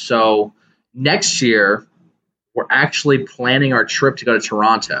year. So next year we're actually planning our trip to go to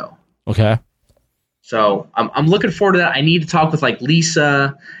Toronto. Okay. So I'm looking forward to that. I need to talk with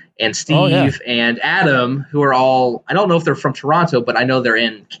Lisa and Steve and Adam, who are all, I don't know if they're from Toronto, but I know they're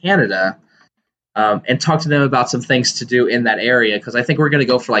in Canada, and talk to them about some things to do in that area, because I think we're going to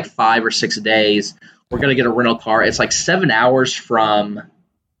go for 5 or 6 days. We're going to get a rental car. It's 7 hours from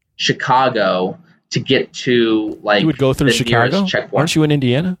Chicago to get to You would go through Chicago? Aren't you in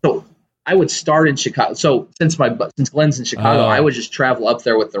Indiana? So I would start in Chicago. So since Glenn's in Chicago, I would just travel up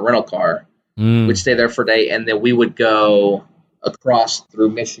there with the rental car. We'd stay there for a day, and then we would go across through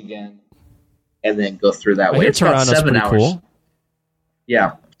Michigan and then go through that way. It's about 7 hours. Cool.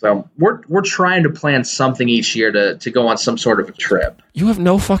 Yeah. So we're trying to plan something each year to go on some sort of a trip. You have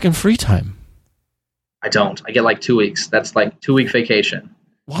no fucking free time. I don't. I get 2 weeks. That's 2-week vacation.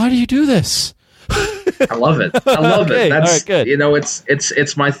 Why do you do this? I love it. I love it. That's, all right, good.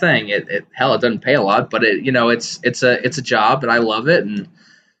 It's my thing. It doesn't pay a lot, but it's a job, and I love it, and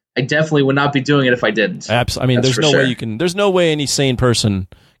I definitely would not be doing it if I didn't. Absolutely. I mean, there's no way you can. There's no way any sane person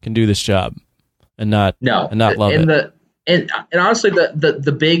can do this job and not love it. And honestly,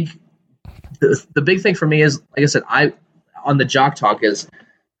 the big thing for me is, like I said, on the Jock Talk is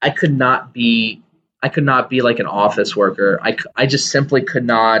I could not be like an office worker. I just simply could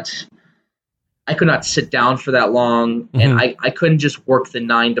not. I could not sit down for that long, and I couldn't just work the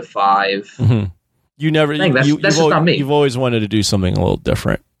 9 to 5. Mm-hmm. That's just not me. You've always wanted to do something a little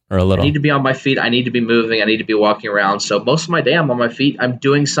different. I need to be on my feet. I need to be moving. I need to be walking around. So most of my day I'm on my feet. I'm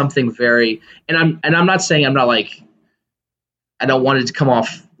doing something and I'm not saying I'm not I don't want it to come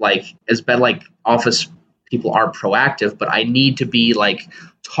off as bad office people aren't proactive, but I need to be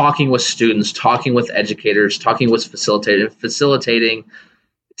talking with students, talking with educators, talking with facilitating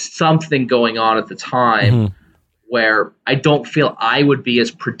something going on at the time where I don't feel I would be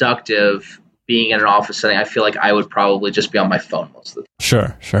as productive being in an office setting. I feel like I would probably just be on my phone most of the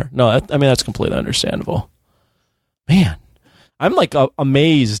time. Sure. No, that's completely understandable. Man, I'm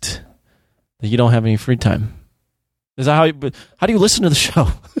amazed that you don't have any free time. Is that how do you listen to the show?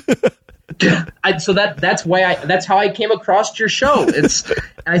 That's how I came across your show. And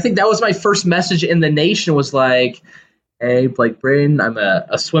I think that was my first message in the nation was hey, Braden, I'm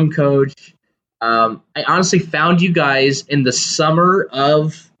a swim coach. I honestly found you guys in the summer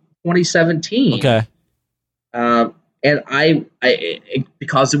of 2017. Okay. And I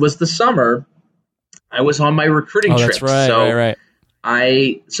because it was the summer, I was on my recruiting trip. That's right,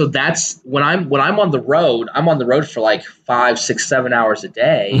 right. So that's when I'm on the road. I'm on the road for like 5, 6, 7 hours a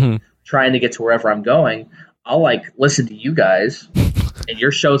day, trying to get to wherever I'm going. I'll like listen to you guys, and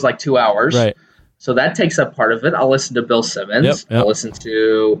your show's like 2 hours, right? So that takes up part of it. I'll listen to Bill Simmons. Yep. I'll listen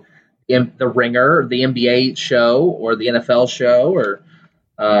to the Ringer, the NBA show, or the NFL show, or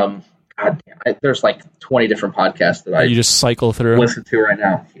there's like 20 different podcasts that you just cycle through listen to right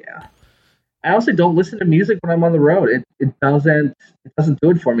now. Yeah. I also don't listen to music when I'm on the road. It doesn't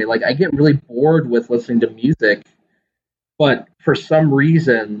do it for me. Like I get really bored with listening to music, but for some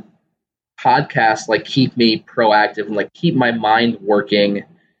reason, podcasts like keep me proactive and like keep my mind working,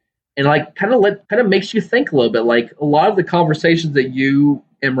 and like kind of makes you think a little bit. Like a lot of the conversations that you,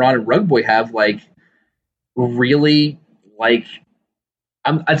 Imran, and Rugboy have, like really like.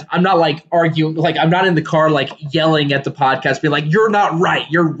 I'm not like arguing, like I'm not in the car like yelling at the podcast, being like, "You're not right,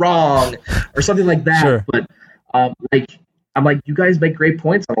 you're wrong," or something like that. Sure. But I'm like, you guys make great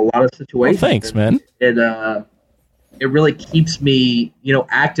points on a lot of situations. Well, thanks, man. It really keeps me,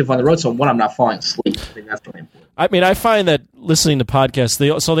 active on the road. So when I'm not falling asleep, I think that's really important. I mean, I find that listening to podcasts,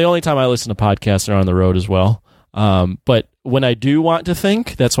 the only time I listen to podcasts are on the road as well. But when I do want to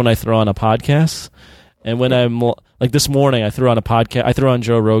think, that's when I throw on a podcast. And when I'm like this morning, I threw on a podcast. I threw on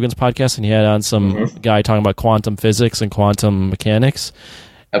Joe Rogan's podcast, and he had on some guy talking about quantum physics and quantum mechanics.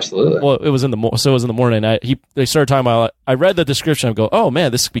 Absolutely. Well, it was in the morning. They started talking about. I read the description. I go, oh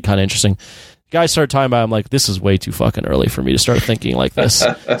man, this could be kind of interesting. Guys started talking about. I'm like, this is way too fucking early for me to start thinking like this.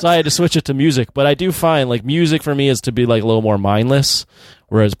 So I had to switch it to music. But I do find like music for me is to be like a little more mindless,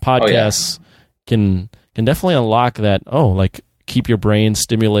 whereas podcasts can definitely unlock that. Oh, like. Keep your brain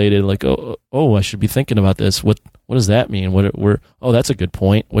stimulated, like oh, I should be thinking about this. What does that mean? That's a good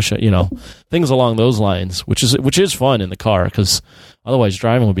point. Things along those lines, which is fun in the car because otherwise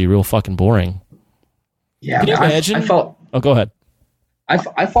driving would be real fucking boring. Yeah, can you imagine? Go ahead.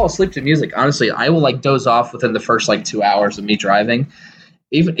 I fall asleep to music. Honestly, I will like doze off within the first like 2 hours of me driving,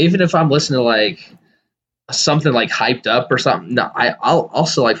 even if I'm listening to like something like hyped up or something. No, I'll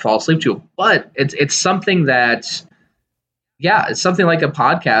also like fall asleep to it, but it's something that. Yeah, it's something like a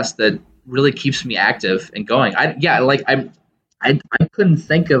podcast that really keeps me active and going. I couldn't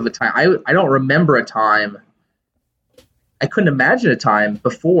think of a time. I don't remember a time. I couldn't imagine a time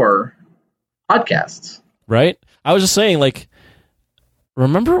before podcasts. Right? I was just saying, like,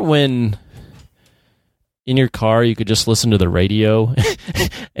 remember when in your car you could just listen to the radio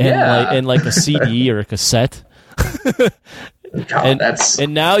and like a CD or a cassette? God,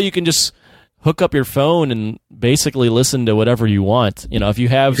 and now you can just hook up your phone and basically listen to whatever you want. If you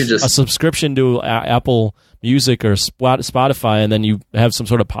have a subscription to Apple Music or Spotify, and then you have some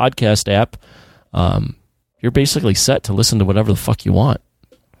sort of podcast app, you're basically set to listen to whatever the fuck you want.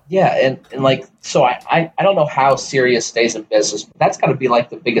 Yeah, and like, so I don't know how Sirius stays in business, but that's got to be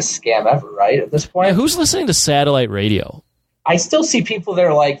like the biggest scam ever, right? At this point, yeah, who's listening to satellite radio? I still see people that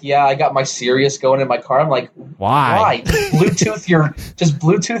are like, yeah, I got my Sirius going in my car. I'm like, why? Just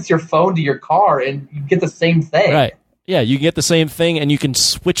Bluetooth your phone to your car and you get the same thing. Right. Yeah, you get the same thing and you can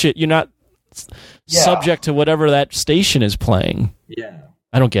switch it. You're not subject to whatever that station is playing. Yeah.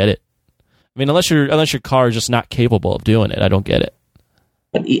 I don't get it. I mean, unless your car is just not capable of doing it, I don't get it.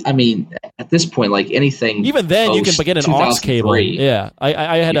 But I mean, at this point, like anything, even then you can get an aux cable. Yeah,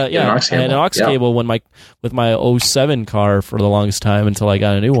 I had an aux cable with my 07 car for the longest time until I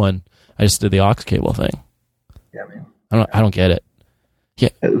got a new one. I just did the aux cable thing. Yeah, man. I don't get it. Yeah,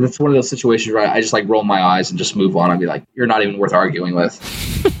 that's one of those situations where I just like roll my eyes and just move on and be like, "You're not even worth arguing with."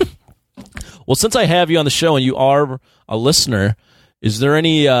 Well, since I have you on the show and you are a listener, is there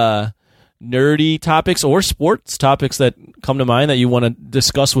any nerdy topics or sports topics that come to mind that you want to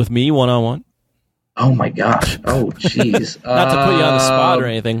discuss with me one-on-one? Oh my gosh. Oh jeez. Not to put you on the spot or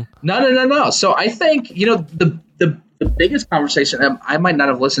anything. No. So I think, the biggest conversation, I might not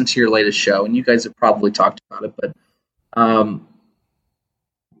have listened to your latest show and you guys have probably talked about it, but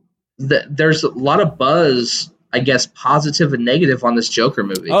there's a lot of buzz, I guess, positive and negative on this Joker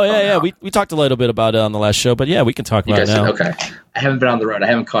movie. Oh, yeah. We talked a little bit about it on the last show, but yeah, we can talk about it now. Okay. I haven't been on the road. I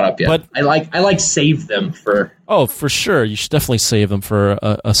haven't caught up yet. But I like save them for... Oh, for sure. You should definitely save them for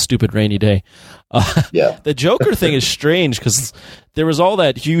a stupid rainy day. Yeah. The Joker thing is strange because there was all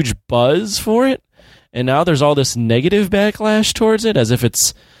that huge buzz for it, and now there's all this negative backlash towards it as if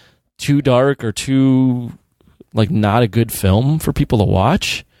it's too dark or too, like, not a good film for people to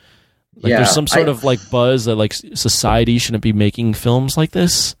watch. Like, there's some sort of, like, buzz that, like, society shouldn't be making films like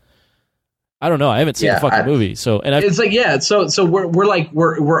this. I don't know. I haven't seen the fucking movie, so it's like So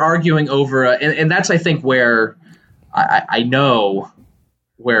we're arguing over, and that's I think where I know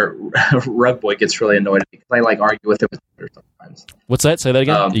where Rug Boy gets really annoyed because I like argue with him on Twitter sometimes. What's that? Say that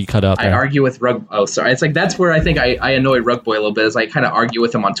again. You cut out there. I argue with Rug. Oh, sorry. It's like that's where I think I annoy Rug Boy a little bit. Is I kind of argue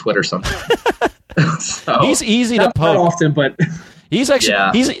with him on Twitter sometimes. So, he's easy to poke. Not often, but he's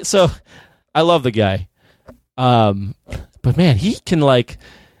actually so. I love the guy, but man, he can like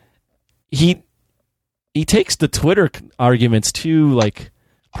he takes the Twitter arguments too like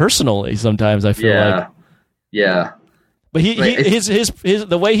personally. Sometimes I feel like But his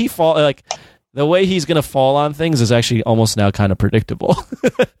the way he fall like the way he's gonna fall on things is actually almost now kind of predictable.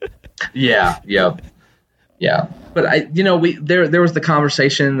 Yeah. But there was the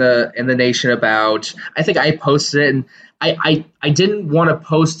conversation in the nation about, I think I posted it, and I didn't want to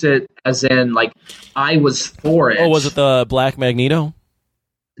post it as in like I was for it. Oh, was it the Black Magneto?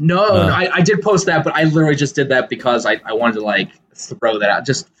 No, I did post that, but I literally just did that because I wanted to like throw that out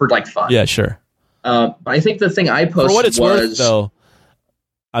just for like fun. Yeah, sure. But I think the thing I posted for what it's worth, though,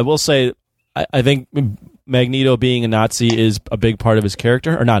 I will say I think Magneto being a Nazi is a big part of his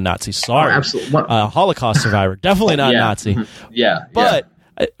character, or not Nazi. Sorry, absolutely. Holocaust survivor, definitely not Nazi. Yeah, but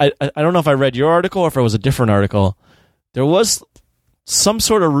I don't know if I read your article or if it was a different article. There was some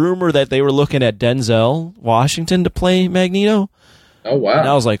sort of rumor that they were looking at Denzel Washington to play Magneto. Oh wow! And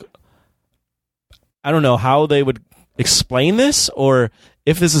I was like, I don't know how they would explain this, or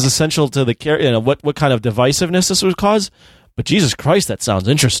if this is essential to the character, what kind of divisiveness this would cause. But Jesus Christ, that sounds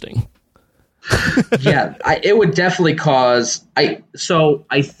interesting. Yeah, it would definitely cause. I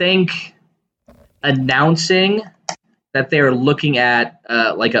think announcing that they're looking at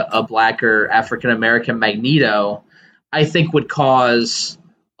like a black or African American Magneto, I think would cause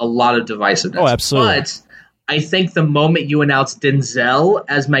a lot of divisiveness. Oh, absolutely. But I think the moment you announce Denzel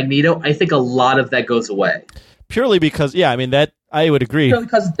as Magneto, I think a lot of that goes away. Purely because, I mean, that I would agree. Purely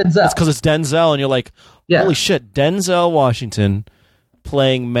because it's Denzel. It's because it's Denzel, and you're like, holy shit, Denzel Washington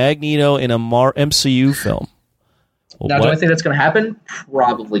playing Magneto in a MCU film. Well, now, do I think that's going to happen?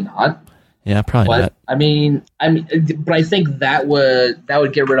 Probably not. Yeah, probably not. I mean, but I think that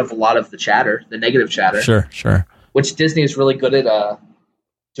would get rid of a lot of the chatter, the negative chatter. Sure. Which Disney is really good at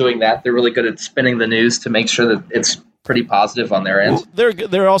doing that. They're really good at spinning the news to make sure that it's pretty positive on their end. Well,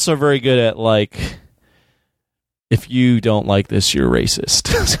 they're also very good at like, if you don't like this, you're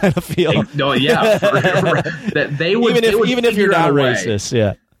racist. kind of feel. No, yeah, that they would even if you're not racist,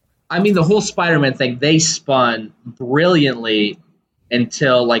 yeah. I mean, the whole Spider-Man thing they spun brilliantly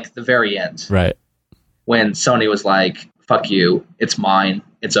until like the very end, right? When Sony was like, "Fuck you, it's mine,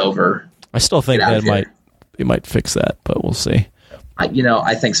 it's over." I still think that it might fix that, but we'll see.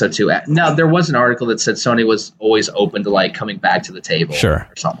 I think so too. Now, there was an article that said Sony was always open to like coming back to the table, sure,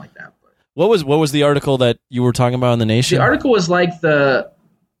 or something like that. What was the article that you were talking about in The Nation? The article was like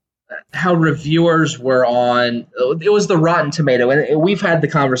how reviewers were on. It was the Rotten Tomato, and we've had the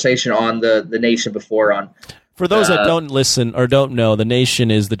conversation on the Nation before. On for those that don't listen or don't know, The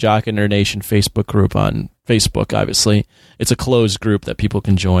Nation is the Jock and Nerd Nation Facebook group on Facebook. Obviously, it's a closed group that people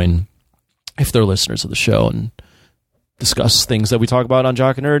can join if they're listeners of the show and discuss things that we talk about on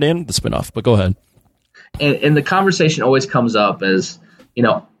Jock and Nerd and the spinoff. But go ahead. And the conversation always comes up as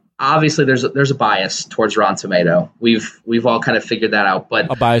obviously, there's a bias towards Rotten Tomato. We've all kind of figured that out,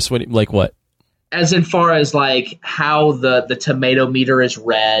 but a bias, like what? As in far as like how the tomato meter is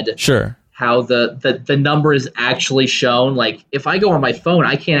read, sure. How the number is actually shown. Like if I go on my phone,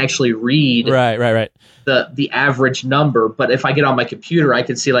 I can't actually read right the average number, but if I get on my computer, I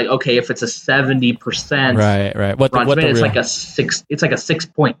can see like okay, if it's a 70%, right. What it's like a 6. It's like a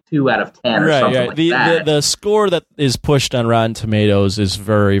 6.2 out of 10 or something like that. The score that is pushed on Rotten Tomatoes is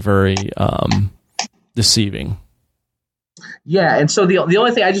very, very deceiving. Yeah, and so the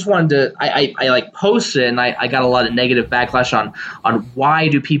only thing I just wanted to I like posted and I got a lot of negative backlash on why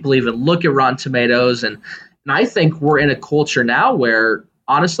do people even look at Rotten Tomatoes, and I think we're in a culture now where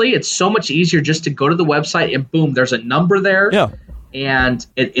honestly it's so much easier just to go to the website and boom, there's a number there. Yeah. And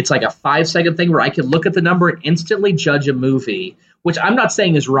it's like a 5-second thing where I can look at the number and instantly judge a movie, which I'm not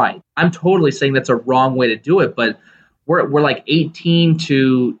saying is right. I'm totally saying that's a wrong way to do it, but we're like 18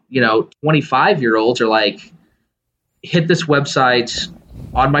 to 25-year-olds are like, hit this website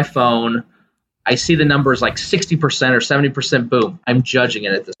on my phone. I see the numbers like 60% or 70%. Boom, I'm judging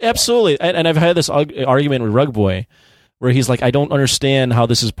it at this point. Absolutely, and I've had this argument with Rug Boy, where he's like, I don't understand how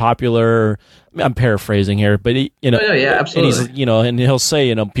this is popular. I'm paraphrasing here, but absolutely. And he's and he'll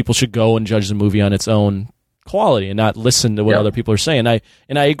say people should go and judge the movie on its own quality and not listen to what other people are saying. I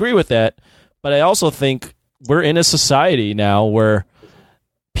agree with that, but I also think we're in a society now where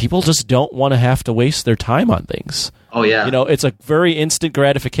people just don't want to have to waste their time on things. Oh yeah. It's a very instant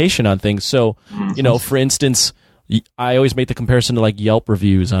gratification on things. So, for instance, I always make the comparison to like Yelp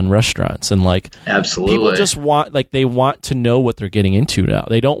reviews on restaurants, and like absolutely people just want they want to know what they're getting into now.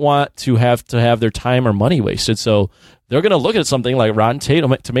 They don't want to have their time or money wasted. So they're going to look at something like Rotten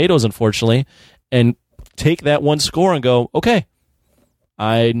Tomatoes, unfortunately, and take that one score and go, okay,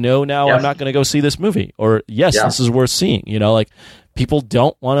 I know now I'm not going to go see this movie, or this is worth seeing. Like people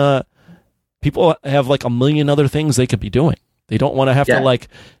don't want to. People have like a million other things they could be doing. They don't want to have to like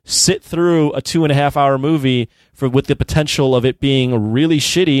sit through a 2.5 hour movie with the potential of it being really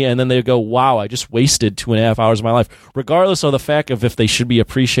shitty, and then they go, "Wow, I just wasted 2.5 hours of my life." Regardless of the fact of if they should be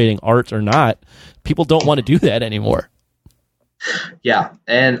appreciating art or not, people don't want to do that anymore. Yeah,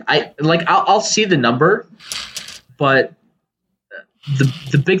 and I'll see the number, but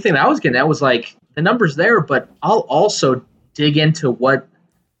the big thing that I was getting at was like the number's there, but I'll also dig into what.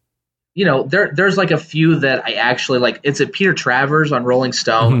 There's like a few that I actually like. It's a Peter Travers on Rolling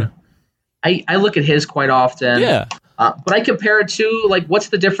Stone. I look at his quite often. Yeah. But I compare it to like, what's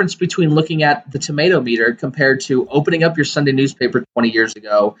the difference between looking at the tomato meter compared to opening up your Sunday newspaper 20 years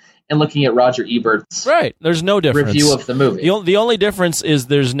ago and looking at Roger Ebert's There's no difference. Review of the movie. The only difference is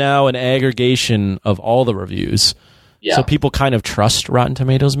there's now an aggregation of all the reviews. Yeah. So people kind of trust Rotten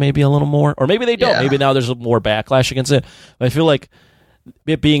Tomatoes maybe a little more, or maybe they don't. Yeah. Maybe now there's more backlash against it. But I feel like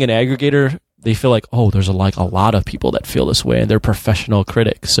it being an aggregator, they feel like, oh, there's a lot of people that feel this way, and they're professional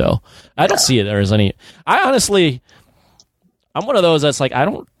critics. So I don't see it there as any. I honestly, I'm one of those that's like I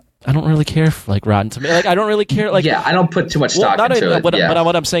don't really care if like Rotten Tomatoes. Like I don't really care. Like I don't put too much stock into it. But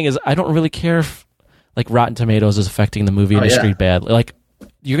what I'm saying is I don't really care if like Rotten Tomatoes is affecting the movie industry badly. Like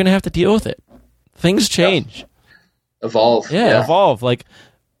you're gonna have to deal with it. Things change. Evolve. Yeah, evolve. Like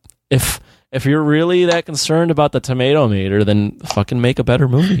if you're really that concerned about the tomato meter, then fucking make a better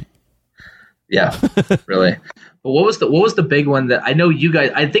movie. Yeah, really. But what was the big one that I know you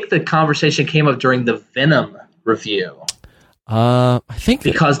guys? I think the conversation came up during the Venom review. I think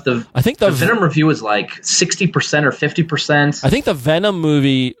the Venom review was like 60% or 50%. I think the Venom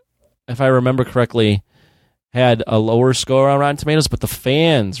movie, if I remember correctly, had a lower score on Rotten Tomatoes, but the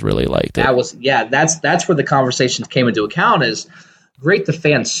fans really liked it. That's where the conversation came into account. Is great. The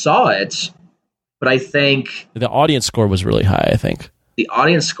fans saw it. But I think the audience score was really high, I think. The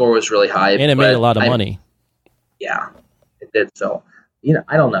audience score was really high. And it made a lot of money. Yeah, it did. So,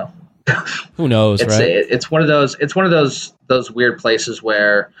 I don't know. Who knows, right? It's one of those weird places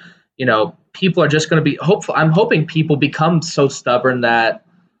where, people are just going to be hopeful. I'm hoping people become so stubborn that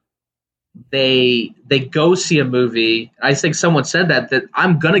they go see a movie. I think someone said that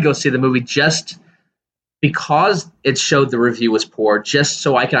I'm going to go see the movie just because it showed the review was poor, just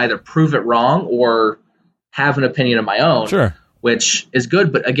so I can either prove it wrong or have an opinion of my own, sure, which is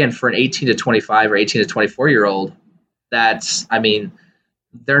good. But again, for an 18 to 25 or 18 to 24-year-old, they're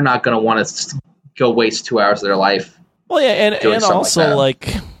not going to want to go waste 2 hours of their life. Well, yeah, and also,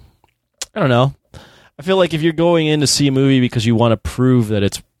 like, I don't know. I feel like if you're going in to see a movie because you want to prove that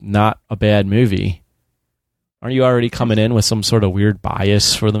it's not a bad movie, aren't you already coming in with some sort of weird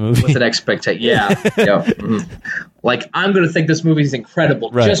bias for the movie? With an expectation, yeah. Mm-hmm. Like, I'm going to think this movie is incredible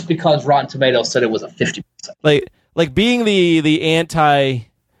just because Rotten Tomatoes said it was a 50%. Like being the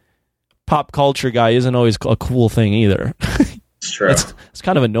anti-pop culture guy isn't always a cool thing either. It's true. It's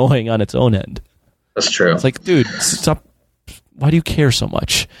kind of annoying on its own end. That's true. It's like, dude, stop. Why do you care so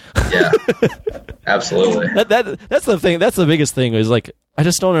much? Yeah, absolutely. That's the thing. That's the biggest thing is like, I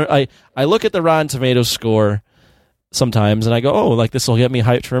just don't. I look at the Rotten Tomatoes score sometimes, and I go, "Oh, like this will get me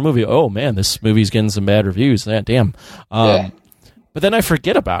hyped for a movie." Oh man, this movie's getting some bad reviews. Damn. But then I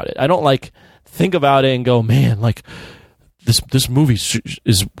forget about it. I don't like think about it and go, "Man, like this movie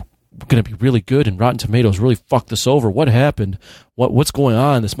is going to be really good, and Rotten Tomatoes really fucked this over. What happened? What's going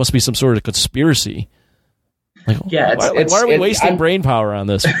on? This must be some sort of conspiracy." Like, why are we wasting brain power on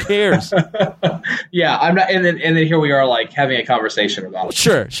this? Who cares? Yeah, I'm not. And then here we are, like having a conversation about it.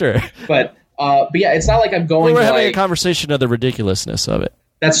 Sure. But yeah, it's not like I'm going. We're having a conversation of the ridiculousness of it.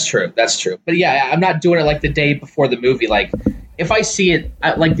 That's true. But yeah, I'm not doing it like the day before the movie. Like if I see it,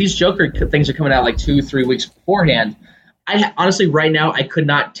 like these Joker things are coming out like 2-3 weeks beforehand. I honestly, right now, I could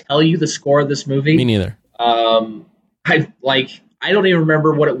not tell you the score of this movie. Me neither. I don't even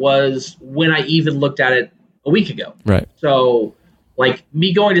remember what it was when I even looked at it a week ago. Right. So, like,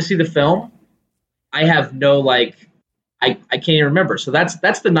 me going to see the film, I have no, like, I can't even remember. So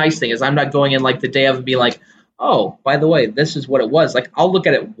that's the nice thing is I'm not going in, like, the day of and being like, oh, by the way, this is what it was. Like, I'll look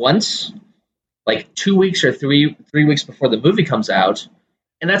at it once, like, 2 weeks or three weeks before the movie comes out,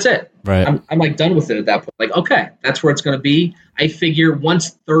 and that's it. Right. I'm like done with it at that point. Like, okay, that's where it's going to be. I figure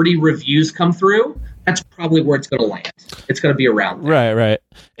once 30 reviews come through, that's probably where it's going to land. It's going to be around there. Right.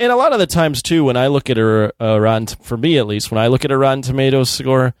 And a lot of the times too, when I look at a for me at least, when I look at a Rotten Tomatoes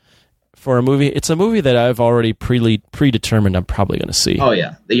score for a movie, it's a movie that I've already predetermined I'm probably going to see. Oh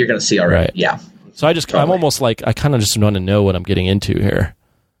yeah, that you're going to see already. Right. Yeah. So I'm almost like I kind of just want to know what I'm getting into here.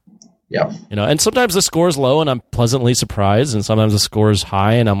 Yeah. And sometimes the score is low and I'm pleasantly surprised, and sometimes the score is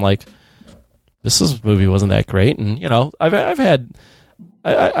high and I'm like, this movie wasn't that great. And I've had.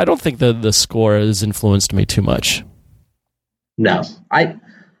 I don't think the score has influenced me too much. No, I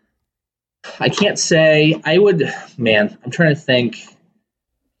can't say I would. Man, I'm trying to think.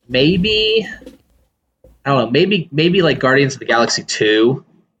 Maybe I don't know. Maybe like Guardians of the Galaxy 2.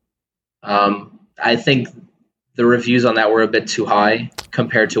 I think the reviews on that were a bit too high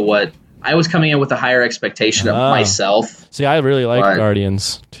compared to what I was coming in with a higher expectation of myself. See, I really like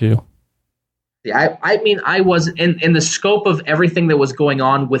Guardians too. Yeah, I mean, I was in the scope of everything that was going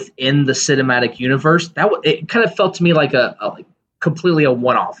on within the cinematic universe. It kind of felt to me like a completely a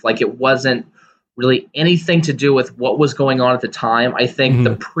one-off. Like it wasn't really anything to do with what was going on at the time. I think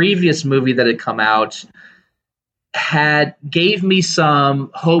the previous movie that had come out gave me some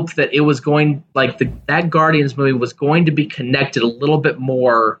hope that it was going that Guardians movie was going to be connected a little bit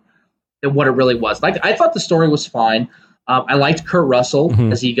more than what it really was. Like I thought the story was fine. I liked Kurt Russell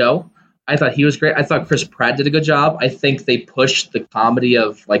as Ego. I thought he was great. I thought Chris Pratt did a good job. I think they pushed the comedy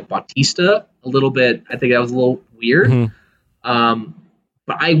of like Bautista a little bit. I think that was a little weird.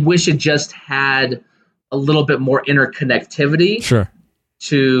 But I wish it just had a little bit more interconnectivity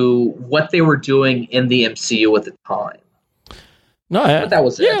to what they were doing in the MCU at the time. But that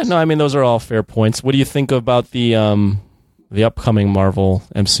was it. Yeah, no, I mean those are all fair points. What do you think about the upcoming Marvel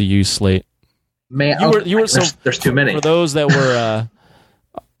MCU slate? Man, there's too many. For those that were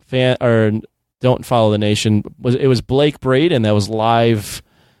fan or don't follow the nation, it was Blake Braden that was live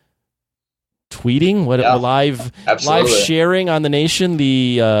tweeting, live sharing on the Nation,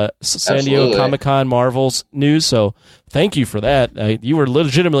 the San Diego Comic-Con Marvel's news. So thank you for that. You were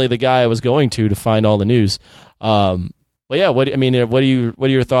legitimately the guy I was going to find all the news. But yeah, what are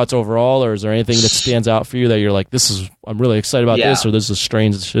your thoughts overall, or is there anything that stands out for you that you're like, I'm really excited about this, or this is a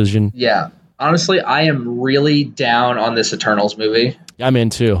strange decision? Yeah. Honestly, I am really down on this Eternals movie. I'm in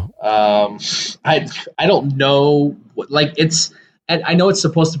too. I don't know, and I know it's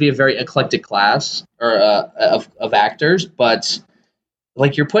supposed to be a very eclectic class or of actors, but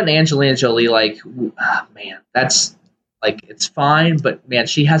like you're putting Angelina Jolie, man, that's like it's fine, but man,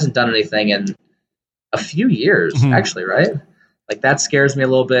 she hasn't done anything in a few years, actually, right? Like that scares me a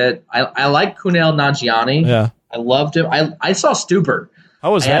little bit. I like Kumail Nanjiani. Yeah, I loved him. I saw Stuber.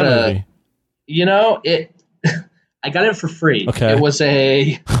 How was that movie? I got it for free. Okay. It was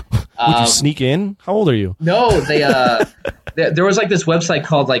a. Would you sneak in? How old are you? No, they. There was like this website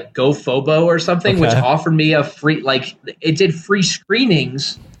called like GoFobo or something, which offered me a free. It did free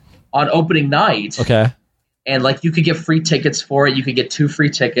screenings on opening night. Okay. And you could get free tickets for it. You could get 2 free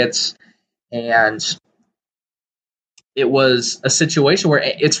tickets, and it was a situation where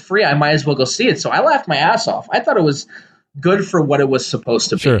it's free. I might as well go see it. So I laughed my ass off. I thought it was good for what it was supposed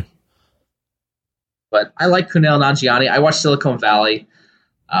to be. But I like Kumail Nanjiani. I watched Silicon Valley,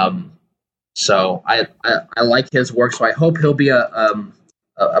 so I like his work. So I hope he'll be a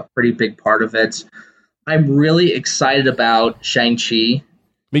pretty big part of it. I'm really excited about Shang-Chi.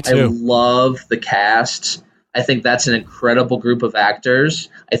 Me too. I love the cast. I think that's an incredible group of actors.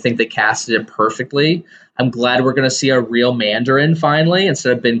 I think they casted it perfectly. I'm glad we're going to see a real Mandarin finally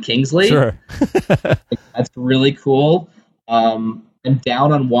instead of Ben Kingsley. Sure. That's really cool. I'm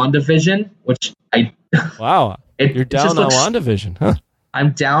down on WandaVision, which Wow. You're down on WandaVision, huh?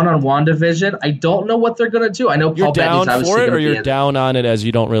 I'm down on WandaVision. I don't know what they're going to do. I know you're Paul Bettany's down for it, or you're down on it as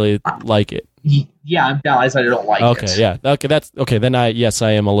you don't really like it. Yeah, I'm down as I don't like it. Okay, yeah, okay, that's okay. Then I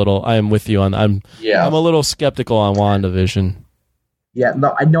am with you on. I'm a little skeptical on WandaVision. Yeah,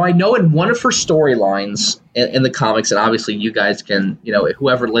 no, I know. In one of her storylines in the comics, and obviously you guys can,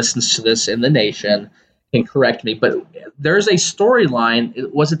 whoever listens to this in the Nation can correct me, but there's a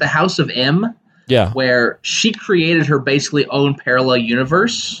storyline. Was it the House of M? Yeah, where she created her basically own parallel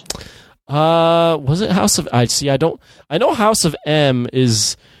universe. Was it House of? I know House of M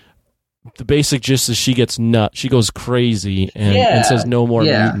is the basic gist is she gets she goes crazy and says no more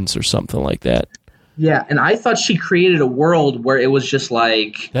mutants or something like that. Yeah, and I thought she created a world where it was just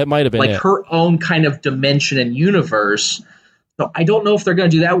that might have been her own kind of dimension and universe. So I don't know if they're going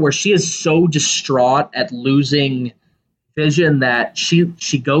to do that, where she is so distraught at losing Vision that she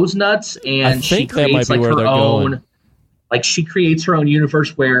goes nuts and she creates her own. Like she creates her own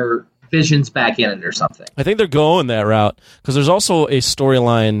universe where Vision's back in it or something. I think they're going that route because there's also a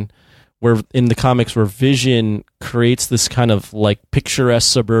storyline where in the comics where Vision creates this kind of like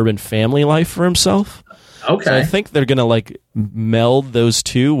picturesque suburban family life for himself. Okay. So I think they're gonna like meld those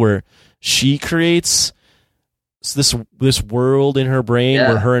two where she creates this world in her brain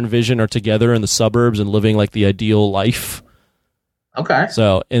where her and Vision are together in the suburbs and living like the ideal life. Okay.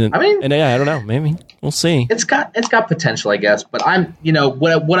 So, I don't know. Maybe we'll see. It's got potential, I guess. But I'm,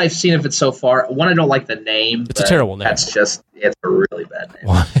 what I've seen of it so far. One, I don't like the name. It's a terrible name. It's a really bad name.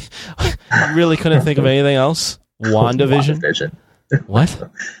 Why? You really couldn't think of anything else? WandaVision? WandaVision.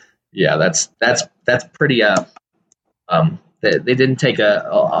 What? Yeah, that's pretty. They didn't take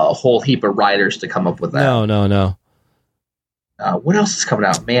a whole heap of writers to come up with that. No. What else is coming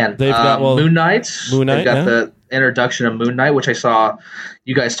out? Man, they've got Moon Knight. Moon Knight. They've got the introduction of Moon Knight, which I saw.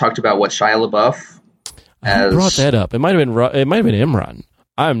 You guys talked about Shia LaBeouf. I brought that up. It might have been Imran.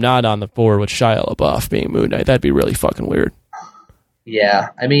 I'm not on the board with Shia LaBeouf being Moon Knight. That'd be really fucking weird. Yeah,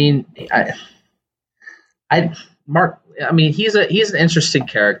 I mean, he's an interesting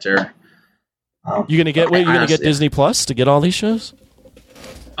character. You gonna get Disney Plus to get all these shows?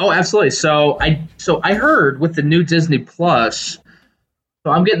 Oh, absolutely. So I heard with the new Disney Plus,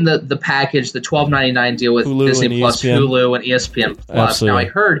 so I'm getting the package, the $12.99 deal with Hulu Disney and Plus, ESPN. Hulu, and ESPN Plus. Absolutely. Now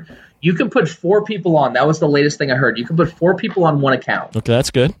I heard you can put 4 people on. That was the latest thing I heard. You can put 4 people on one account. Okay,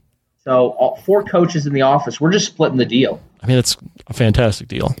 that's good. So 4 coaches in the office. We're just splitting the deal. I mean, it's a fantastic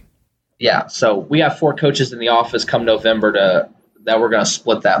deal. Yeah. So we have 4 coaches in the office come November that we're going to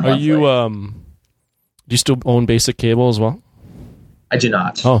split that monthly. Are you do you still own basic cable as well? I do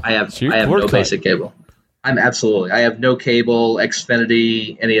not. Oh, I have so no basic cable. I have no cable,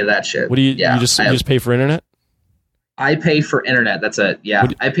 Xfinity, any of that shit. What do you just pay for internet? I pay for internet. That's it. Yeah,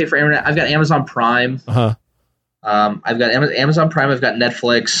 I pay for internet. I've got Amazon Prime. Uh-huh. I've got Amazon Prime. I've got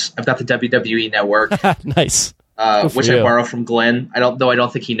Netflix. I've got the WWE Network. Nice. Which I borrow from Glenn. I don't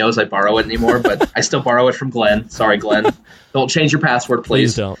think he knows I borrow it anymore, but I still borrow it from Glenn. Sorry, Glenn. Don't change your password,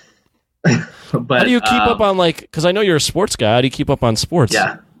 please. Please don't. But how do you keep up on because I know you're a sports guy. How do you keep up on sports?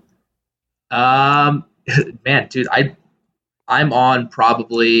 Yeah. Man, dude, I'm on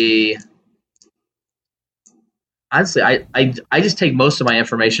probably. Honestly, I just take most of my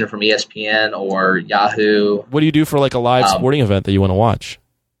information from ESPN or Yahoo. What do you do for like a live sporting event that you want to watch?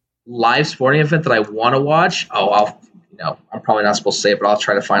 Live sporting event that I want to watch? Oh, I'm probably not supposed to say it, but I'll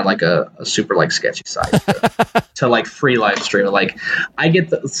try to find like a super like sketchy site to like free live stream. Like I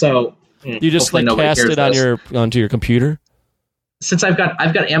get you just like cast it on onto your computer. Since I've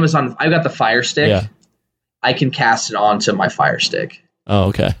got Amazon, I've got the Fire Stick. Yeah. I can cast it onto my Fire Stick. Oh,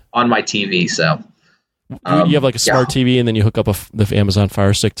 okay. On my TV, so you have like a smart TV, and then you hook up the Amazon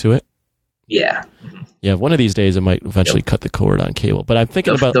Fire Stick to it. Yeah. Yeah. One of these days, it might eventually cut the cord on cable. But I'm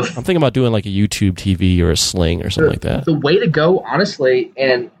thinking about doing like a YouTube TV or a Sling or something like that. The way to go, honestly,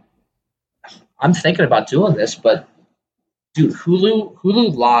 and I'm thinking about doing this, but dude,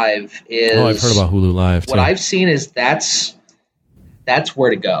 Hulu Live is. Oh, I've heard about Hulu Live too. What I've seen is that's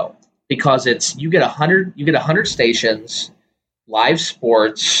where to go because you get 100 stations, live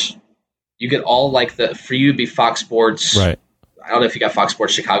sports. You get all like for you to be Fox Sports, right? I don't know if you got Fox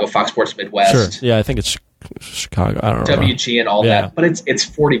Sports Chicago, Fox Sports Midwest. Sure. Yeah, I think it's Chicago. I don't know. WG and all that, but it's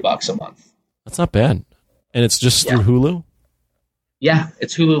 $40 a month. That's not bad, and it's just through Hulu. Yeah,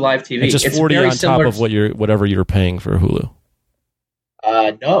 it's Hulu Live TV. It's just 40 on top of whatever you're paying for Hulu.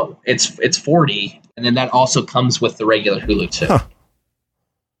 No, it's 40, and then that also comes with the regular Hulu too. Huh.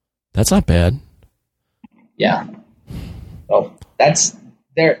 That's not bad. Yeah. Oh, that's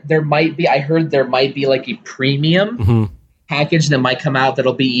there might be. I heard there might be like a premium package that might come out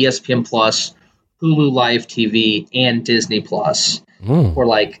that'll be ESPN Plus, Hulu Live TV, and Disney Plus for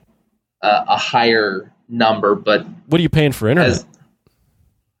like a higher number. But what are you paying for internet?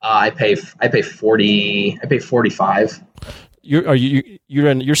 I pay 40. I pay 45.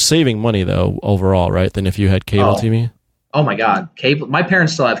 You're saving money though overall, right? Than if you had cable TV. Oh my God, cable! My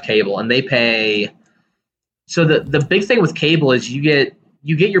parents still have cable, and they pay. So the big thing with cable is you get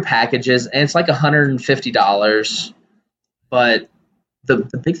your packages, and it's like $150. But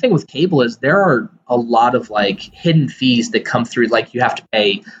the big thing with cable is there are a lot of like hidden fees that come through. Like you have to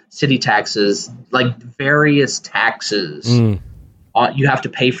pay city taxes, like various taxes. You have to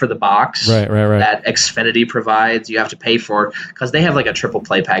pay for the box right. that Xfinity provides. You have to pay for because they have like a triple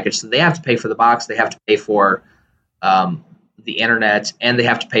play package, so they have to pay for the box. They have to pay for the internet, and they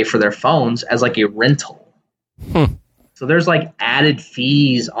have to pay for their phones as like a rental. So there's like added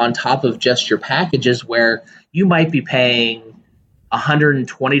fees on top of just your packages where you might be paying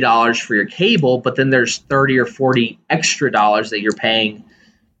 $120 for your cable, but then there's 30 or 40 extra dollars that you're paying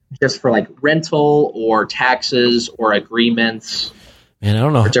just for like rental or taxes or agreements. Man, I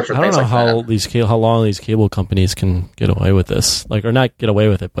don't know. I don't know how long these cable companies can get away with this. Like, or not get away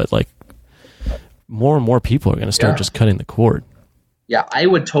with it, but like more and more people are going to start just cutting the cord. Yeah, I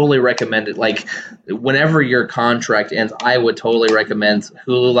would totally recommend it. Like, whenever your contract ends, I would totally recommend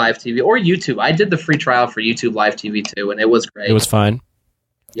Hulu Live TV or YouTube. I did the free trial for YouTube Live TV too, and it was great. It was fine.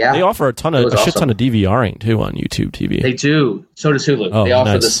 Yeah, they offer a shit ton of DVRing too on YouTube TV. They do. So does Hulu. They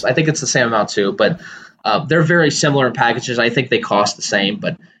offer this. I think it's the same amount too, but they're very similar in packages. I think they cost the same,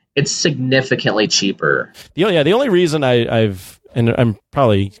 but it's significantly cheaper. The only reason I'm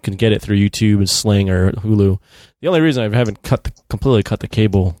probably can get it through YouTube and Sling or Hulu. The only reason I haven't completely cut the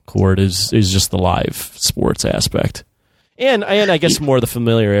cable cord is just the live sports aspect, and I guess more the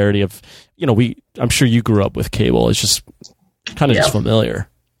familiarity of I'm sure you grew up with cable. It's just kind of just familiar.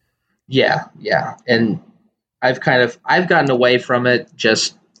 Yeah, and I've gotten away from it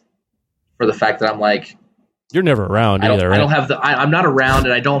just for the fact that I'm like, you're never around either. Right? I don't have I'm not around,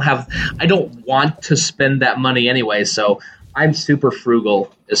 and I don't want to spend that money anyway. So I'm super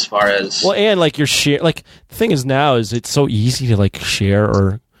frugal as far as and like your share. Like the thing is now is it's so easy to like share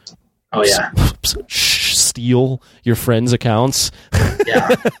or steal your friends' accounts.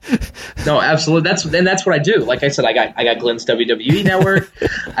 Yeah, no, absolutely. That's what I do. Like I said, I got Glenn's WWE Network.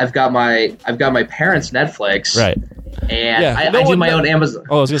 I've got my parents' Netflix. Right. And I do my own Amazon.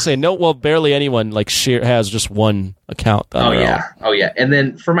 Oh, I was gonna say barely anyone like has just one account. Oh yeah. And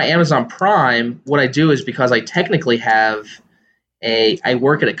then for my Amazon Prime, what I do is because I technically have I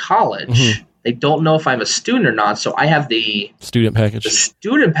work at a college. Mm-hmm. They don't know if I'm a student or not, so I have the student package. The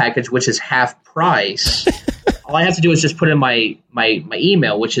student package, which is half price. All I have to do is just put in my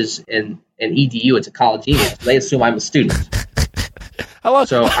email, which is an EDU. It's a college email. So they assume I'm a student. How long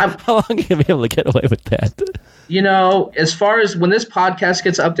are you be able to get away with that? As far as when this podcast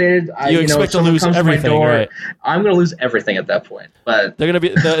gets updated, you expect to lose everything, right? I'm going to lose everything at that point. But they're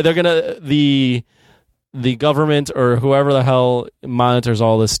going to the government or whoever the hell monitors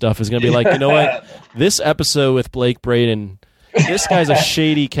all this stuff is going to be like, you know what? This episode with Blake Braden, this guy's a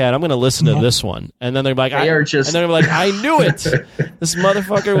shady cat. I'm going to listen to this one. And then they're like, I knew it. This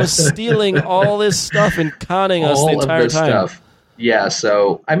motherfucker was stealing all this stuff and conning us the entire time. Stuff. Yeah.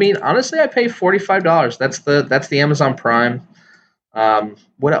 So, I mean, honestly, I pay $45. That's the Amazon Prime.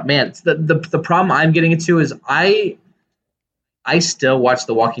 What up, man? The problem I'm getting into is I still watch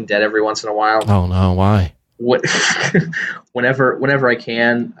The Walking Dead every once in a while. Oh no, why? Whenever I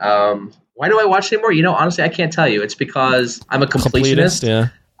can. Why do I watch it anymore? Honestly, I can't tell you. It's because I'm a completionist. Yeah.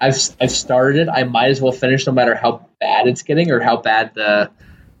 I've started it. I might as well finish no matter how bad it's getting or how bad the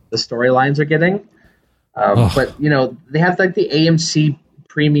storylines are getting. But they have like the AMC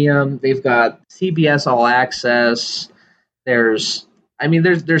Premium. They've got CBS All Access. There's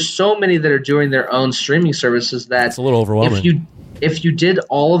so many that are doing their own streaming services that it's a little overwhelming. If you did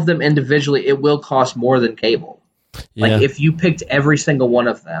all of them individually, it will cost more than cable. Yeah. Like if you picked every single one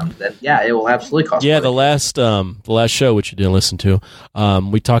of them, then it will absolutely cost. Yeah, more. the last show, which you didn't listen to,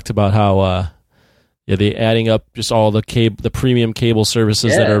 we talked about how they adding up just all the premium cable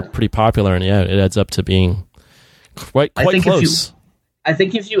services that are pretty popular, and it adds up to being quite close. I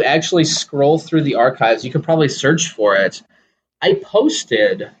think if you actually scroll through the archives, you could probably search for it. I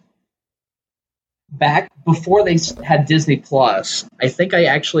posted back before they had Disney Plus. I think I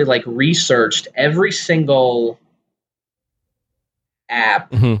actually researched every single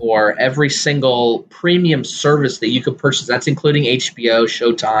app or every single premium service that you could purchase. That's including HBO,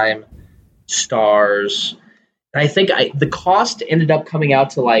 Showtime, Stars. And I think the cost ended up coming out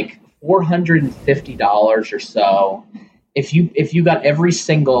to $450 or so. If you got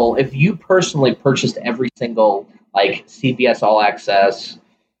if you personally purchased every single CBS All Access,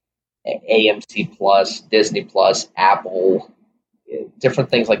 AMC Plus, Disney Plus, Apple, different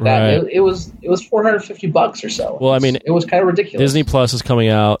things like that. Right. It was $450 or so. Well, I mean, it was kind of ridiculous. Disney Plus is coming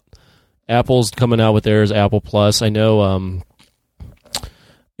out. Apple's coming out with theirs, Apple Plus. I know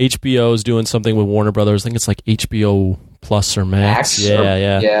HBO is doing something with Warner Brothers. I think it's like HBO Plus or Max.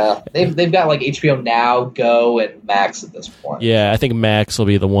 Yeah. They've got HBO Now, Go, and Max at this point. Yeah, I think Max will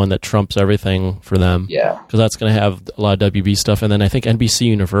be the one that trumps everything for them. Yeah, because that's going to have a lot of WB stuff, and then I think NBC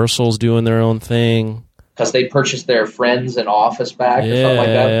Universal's doing their own thing because they purchased their Friends and Office back or something like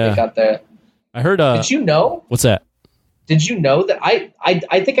that. Yeah. They got that. I heard. Did you know? What's that? Did you know that I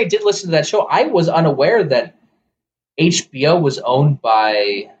think I did listen to that show. I was unaware that HBO was owned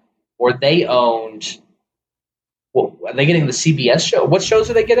by, or they owned. Well, are they getting the CBS show? What shows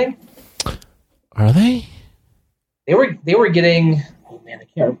are they getting? Are they? They were getting. Oh man, I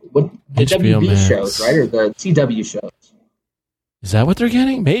can't remember what the HBO WB Max. shows, right, or the CW shows. Is that what they're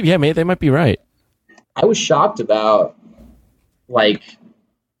getting? Maybe. Yeah, maybe they might be right. I was shocked about like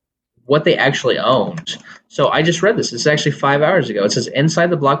what they actually owned. So I just read this. This is actually 5 hours ago. It says inside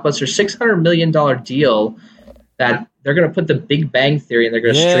the blockbuster $600 million deal that they're going to put the Big Bang Theory and they're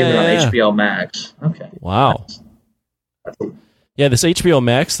going to stream it on HBO Max. Okay. Wow. Yeah, this HBO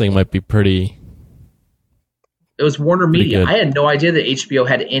Max thing might be pretty. It was Warner Media. Good. I had no idea that HBO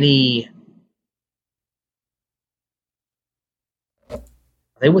had any. Are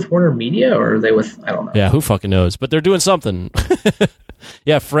they with Warner Media or are they with? I don't know. Yeah, who fucking knows? But they're doing something.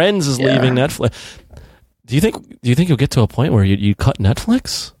 Yeah, Friends is leaving Netflix. Do you think you'll get to a point where you cut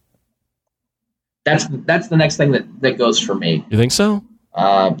Netflix? That's the next thing that goes for me. You think so?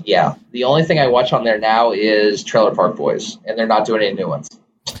 Yeah. The only thing I watch on there now is Trailer Park Boys, and they're not doing any new ones.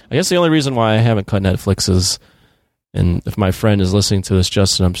 I guess the only reason why I haven't cut Netflix is, and if my friend is listening to this,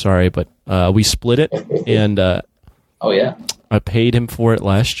 Justin, I'm sorry, but we split it, and oh yeah, I paid him for it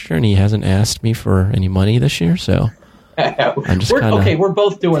last year, and he hasn't asked me for any money this year, so I'm just okay. We're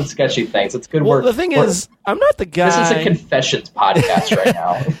both doing sketchy things. It's good work. The thing is, I'm not the guy. This is a confessions podcast right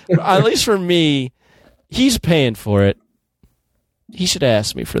now. At least for me, he's paying for it. He should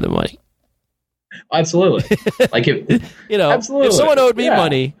ask me for the money. Absolutely. Like if absolutely. If someone owed me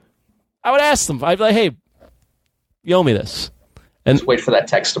money, I would ask them. I'd be like, "Hey, you owe me this." And just wait for that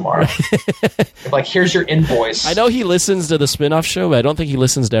text tomorrow. Like, here's your invoice. I know he listens to the spin-off show, but I don't think he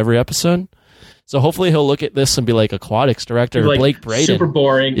listens to every episode. So hopefully he'll look at this and be like, Aquatics director like, Blake Braden. Super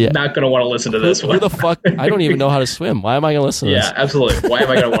boring. Yeah. Not going to want to listen to this one. Who the fuck? I don't even know how to swim. Why am I going to listen to this? Yeah, absolutely. Why am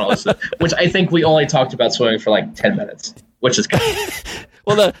I going to want to listen? Which I think we only talked about swimming for like 10 minutes, which is good.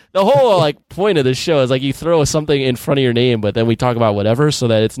 Well, the whole like point of this show is like you throw something in front of your name, but then we talk about whatever, so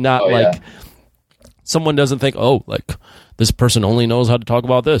that it's not someone doesn't think, oh, like this person only knows how to talk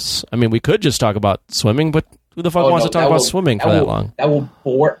about this. I mean, we could just talk about swimming, but who the fuck wants to talk about swimming for that long? That will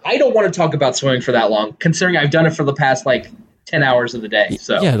bore. I don't want to talk about swimming for that long, considering I've done it for the past like 10 hours of the day.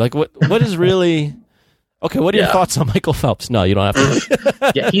 So yeah, like what is really okay? What are your thoughts on Michael Phelps? No, you don't have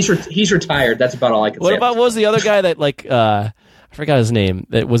to. Yeah, he's retired. That's about all I can say. What was the other guy that like I forgot his name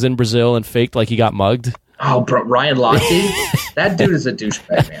that was in Brazil and faked like he got mugged? Oh, bro, Ryan Lochte. That dude is a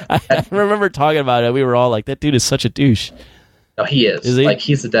douchebag, man. I remember talking about it. We were all like, that dude is such a douche. No, he is. Is he? Like,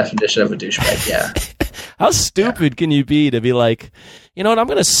 he's the definition of a douchebag, yeah. How stupid can you be to be like, you know what, I'm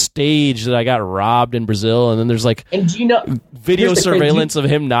going to stage that I got robbed in Brazil, and then there's like video surveillance of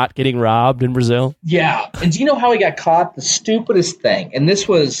him not getting robbed in Brazil? Yeah. And do you know how he got caught? The stupidest thing, and this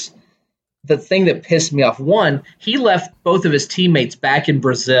was the thing that pissed me off. One, he left both of his teammates back in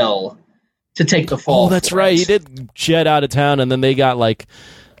Brazil to take the fall. Oh, that's right. He did jet out of town, and then they got like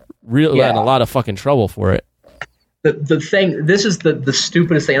in a lot of fucking trouble for it. The thing, this is the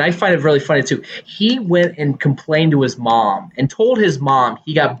stupidest thing, and I find it really funny too. He went and complained to his mom and told his mom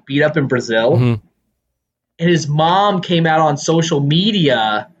he got beat up in Brazil. Mm-hmm. And his mom came out on social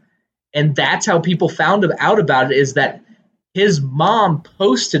media, and that's how people found out about it, is that his mom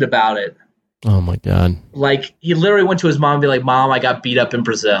posted about it. Oh my God. Like, he literally went to his mom and be like, Mom, I got beat up in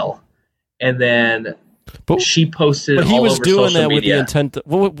Brazil. And then she posted it all over social media. But he was doing that with the intent.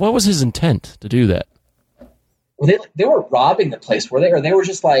 What was his intent to do that? Well, they were robbing the place, were they? Or they were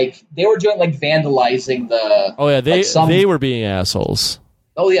just like, they were doing like vandalizing the... Oh yeah, they were being assholes.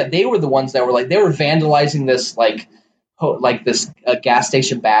 Oh yeah, they were the ones that were like, they were vandalizing this this gas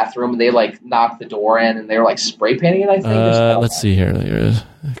station bathroom, and they like knocked the door in, and they were like spray painting it, I think. Let's see here. They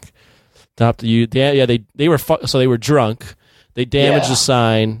were so they were drunk. They damaged the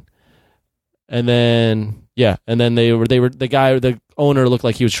sign. And then they were the owner looked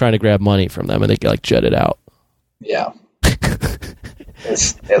like he was trying to grab money from them, and they like jetted out. Yeah,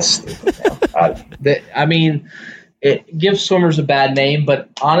 that's stupid. I mean, it gives swimmers a bad name, but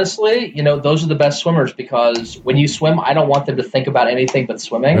honestly, those are the best swimmers, because when you swim, I don't want them to think about anything but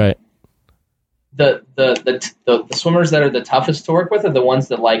swimming. Right. The swimmers that are the toughest to work with are the ones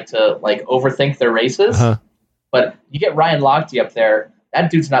that like to overthink their races. Uh-huh. But you get Ryan Lochte up there, that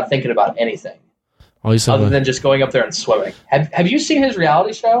dude's not thinking about anything other than just going up there and swimming. Have you seen his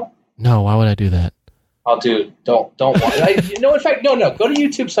reality show? No, why would I do that? Oh, dude, don't watch. In fact, no. Go to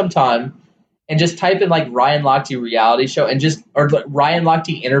YouTube sometime and just type in like Ryan Lochte reality show or Ryan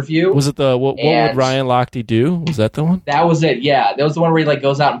Lochte interview. Was it what would Ryan Lochte do? Was that the one? That was it. Yeah, that was the one where he like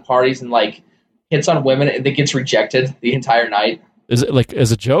goes out and parties and like hits on women and then gets rejected the entire night. Is it like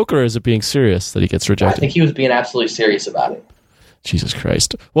as a joke, or is it being serious that he gets rejected? I think he was being absolutely serious about it. Jesus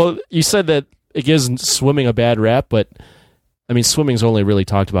Christ. Well, you said that it gives swimming a bad rap, but I mean, swimming's only really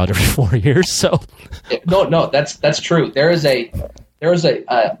talked about every 4 years, so. No, that's true. There is an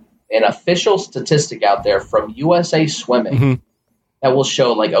official statistic out there from USA Swimming that will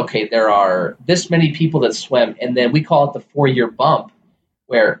show, like, okay, there are this many people that swim, and then we call it the 4-year bump,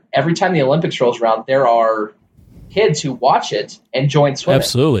 where every time the Olympics rolls around, there are kids who watch it and join swimming.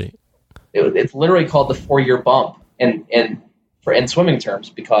 Absolutely. It's literally called the 4-year bump in swimming terms,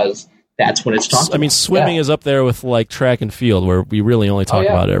 because that's when it's talked about. I mean, swimming is up there with like track and field, where we really only talk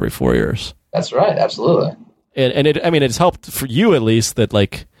about it every 4 years. That's right, absolutely. And it's helped for you at least that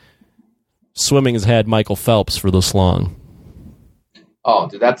like swimming has had Michael Phelps for this long. Oh,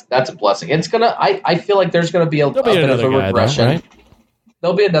 dude, that's a blessing. It's gonna. I feel like there's gonna be a bit of a regression. Though, right?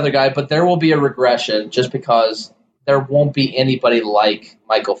 There'll be another guy, but there will be a regression just because there won't be anybody like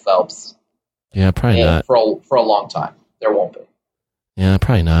Michael Phelps. Yeah, probably not for a long time. There won't be. Yeah,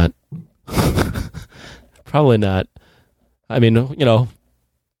 probably not. Probably not. I mean,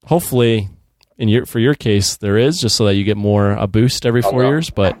 hopefully, for your case, there is, just so that you get a boost every 4 years.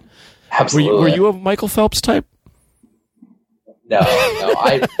 But absolutely, were you a Michael Phelps type? No.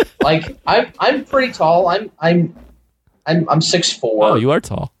 I'm pretty tall. I'm 6'4". Oh, you are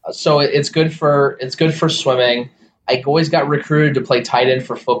tall. So it's good for swimming. I always got recruited to play tight end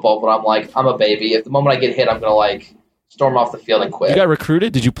for football, but I'm a baby. At the moment I get hit, I'm gonna storm off the field and quit. You got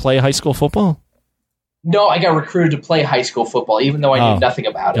recruited? Did you play high school football? No, I got recruited to play high school football, even though I knew nothing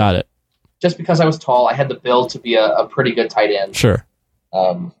about it. Got it. Just because I was tall, I had the build to be a pretty good tight end. Sure.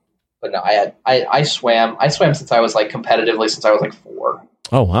 But no, I swam. I swam since I was competitively since I was 4.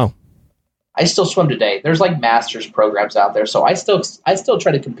 Oh wow. I still swim today. There's master's programs out there, so I still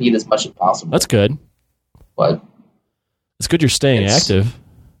try to compete as much as possible. That's good. But it's good you're staying active.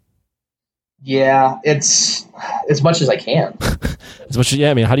 Yeah, it's as much as I can. As much as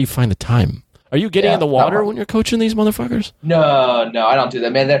I mean, how do you find the time? Are you getting in the water when you're coaching these motherfuckers? No, I don't do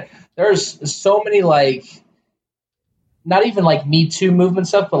that, man. There's so many not even Me Too movement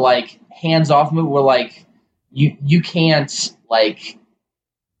stuff, but hands off movement where you can't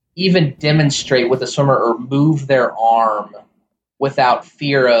even demonstrate with a swimmer or move their arm without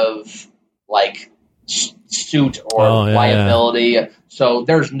fear of suit or liability. Yeah. So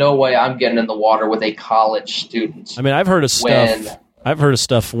there's no way I'm getting in the water with a college student. I mean, I've heard of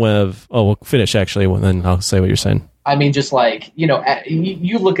stuff with. Oh, we'll finish actually, and then I'll say what you're saying. I mean, just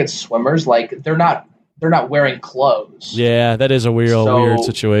you look at swimmers, they're not wearing clothes. Yeah, that is a weird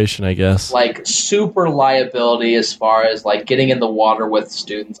situation, I guess. Super liability as far as getting in the water with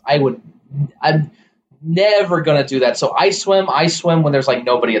students. I'm never gonna do that. So I swim when there's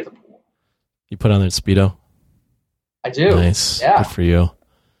nobody at the pool. You put on that Speedo? I do. Nice. Yeah. Good for you.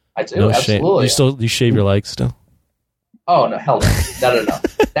 I do, absolutely. You shave your legs still? Oh, no, hell no. No.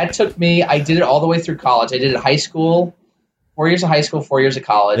 That took me, I did it all the way through college. I did it in high school, 4 years of high school, 4 years of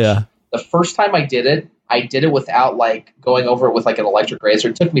college. Yeah. The first time I did it without going over it with an electric razor.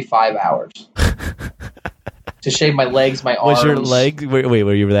 It took me 5 hours to shave my legs, my arms. Was your leg, wait,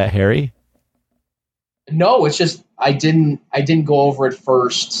 were you that hairy? No, it's just, I didn't go over it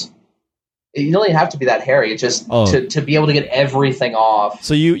first. You don't even have to be that hairy. It's just to be able to get everything off.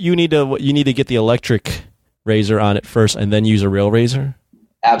 So you need to get the electric razor on it first and then use a real razor?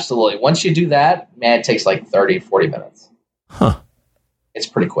 Absolutely. Once you do that, man, it takes 30, 40 minutes. Huh. It's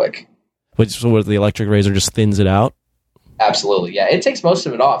pretty quick. So the electric razor just thins it out? Absolutely, yeah. It takes most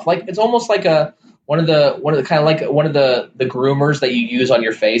of it off. It's almost like one of the groomers that you use on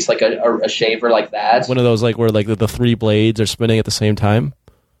your face, a shaver like that. One of those where the 3 blades are spinning at the same time?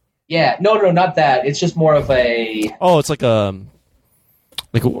 Yeah, no, not that. It's just more of a. Oh, it's like a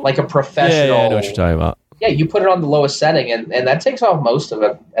professional. Yeah, I know what you're talking about. Yeah, you put it on the lowest setting, and that takes off most of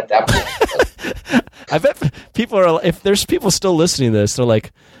it at that point. I bet if there's people still listening to this, they're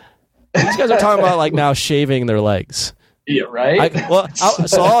like, these guys are talking about now shaving their legs. Yeah, right.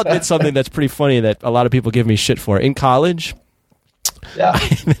 I'll admit something that's pretty funny that a lot of people give me shit for. In college, yeah,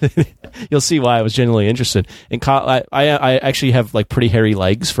 you'll see why I was genuinely interested. I actually have pretty hairy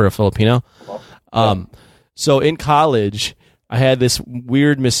legs for a Filipino. So in college, I had this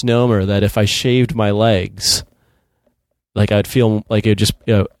weird misnomer that if I shaved my legs, I'd feel like it just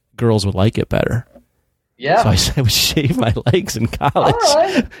girls would like it better. Yeah. So I would shave my legs in college.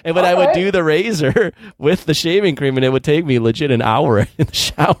 Right. And when I would do the razor with the shaving cream, and it would take me legit an hour in the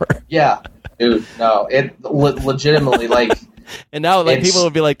shower. Yeah. Dude, no. It legitimately, And now people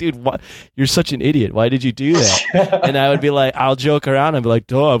would be like, dude, you're such an idiot. Why did you do that? And I would be like, I'll joke around and be like,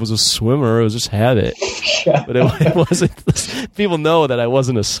 duh, I was a swimmer. It was just habit. But it wasn't. People know that I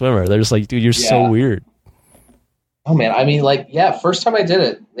wasn't a swimmer. They're just like, dude, you're so weird. Oh, man. I mean, first time I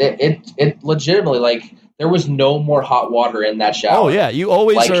did it legitimately, there was no more hot water in that shower. Oh yeah, you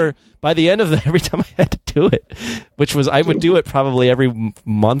always Like- are. By the end of every time I had to do it, which was I would do it probably every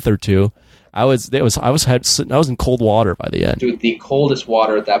month or two. I was in cold water by the end. Dude, the coldest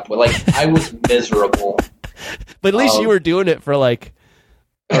water at that point. Like, I was miserable. But at least you were doing it for like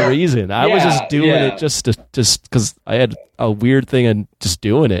a reason. I was just doing it just because I had a weird thing and just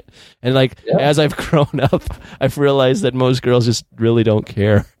doing it. And like as I've grown up, I've realized that most girls just really don't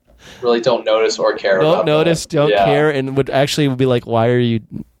care. Really don't notice or care. Don't notice, don't care, and would be like, why are you?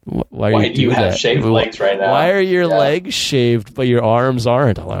 Why do you have shaved legs right now? Why are your legs shaved but your arms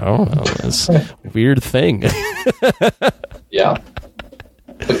aren't? I'm like, I don't know. It's a weird thing. Yeah.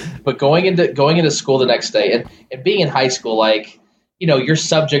 But going into school the next day and being in high school, like, you know, you're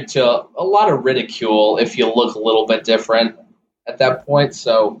subject to a lot of ridicule if you look a little bit different at that point.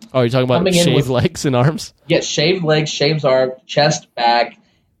 So you're talking about shaved legs and arms? Yeah, shaved legs, shaved arms, chest, back,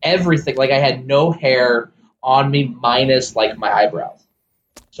 everything. Like, I had no hair on me minus like my eyebrows.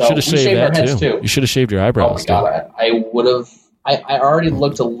 So should have shaved our heads too. You should have shaved your eyebrows. Oh my god, I would have. I already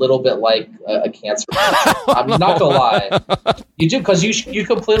looked a little bit like a cancer patient. I'm not gonna lie. You do, because you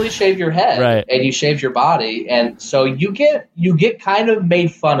completely shave your head and you shave your body, and so you get kind of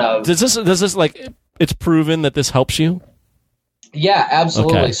made fun of. Does this like, it's proven that this helps you? Yeah,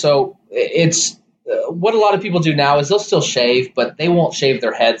 absolutely. Okay. So it's what a lot of people do now is they'll still shave, but they won't shave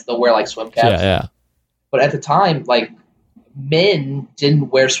their heads. They'll wear like swim caps. Yeah. But at the time, like, men didn't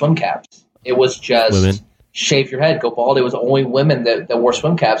wear swim caps. It was just women. Shave your head, go bald. It was only women that wore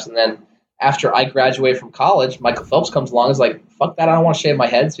swim caps. And then after I graduated from college, Michael Phelps comes along and is like, fuck that, I don't want to shave my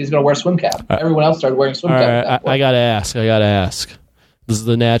head, so he's going to wear a swim cap. Everyone else started wearing swim caps. I got to ask. This is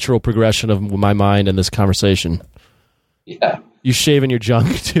the natural progression of my mind in this conversation. Yeah. You shaving your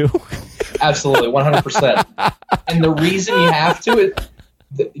junk too? Absolutely, 100%. And the reason you have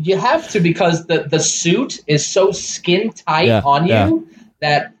to because the suit is so skin tight on you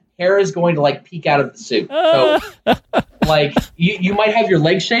that hair is going to like peek out of the suit. So like you might have your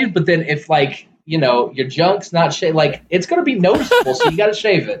legs shaved, but then if like, you know, your junk's not shaved, like, it's going to be noticeable, so you got to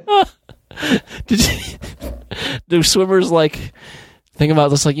shave it. Do swimmers like think about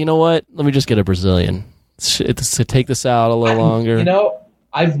this, like, you know what? Let me just get a Brazilian to take this out a little longer. You know,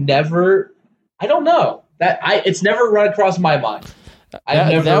 I don't know. It's never run across my mind.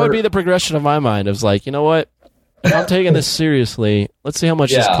 That would be the progression of my mind. It was like, you know what? If I'm taking this seriously, let's see how much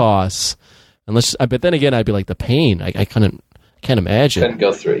this costs. And but then again, I'd be like, the pain. I can't imagine. Couldn't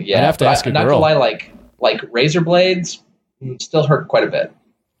go through it. Yeah. I'd have to ask a girl. Not gonna lie, like razor blades still hurt quite a bit.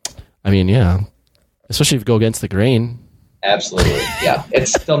 I mean, yeah. Especially if you go against the grain. Absolutely. Yeah.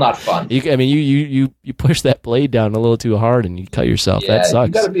 It's still not fun. You push that blade down a little too hard and you cut yourself. Yeah, that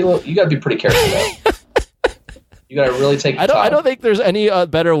sucks. You gotta be pretty careful though. You got to really take your time. I don't think there's any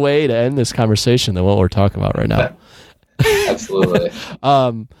better way to end this conversation than what we're talking about right now. Absolutely.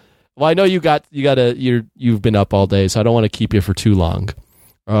 Well, I know you've been up all day, so I don't want to keep you for too long.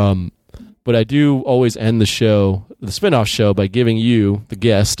 But I do always end the spinoff show, by giving you, the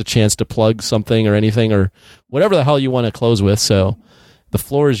guest, a chance to plug something or anything or whatever the hell you want to close with. So the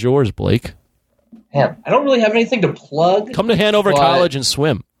floor is yours, Blake. Man, I don't really have anything to plug. Come to Hanover College and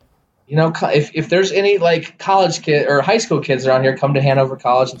swim. You know, if there's any like college kid or high school kids around here, come to Hanover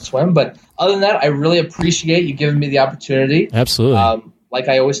College and swim. But other than that, I really appreciate you giving me the opportunity. Absolutely. Like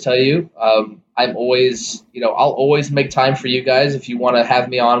I always tell you, I'm always, you know, I'll always make time for you guys if you want to have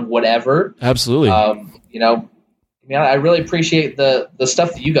me on, whatever. Absolutely. You know, I really appreciate the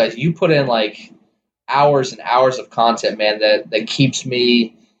stuff that you put in, like hours and hours of content, man. That keeps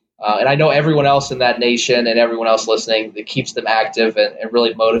me. And I know everyone else in that nation and everyone else listening, that keeps them active and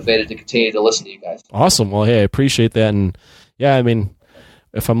really motivated to continue to listen to you guys. Awesome. Well, hey, I appreciate that. And yeah, I mean,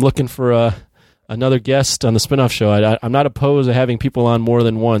 if I'm looking for another guest on the spinoff show, I'm not opposed to having people on more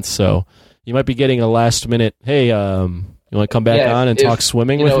than once. So you might be getting a last minute, hey, you want to come back on and talk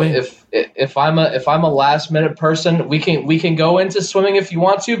swimming with me? If I'm a last minute person, we can go into swimming if you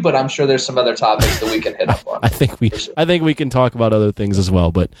want to, but I'm sure there's some other topics that we can hit up on. I think we can talk about other things as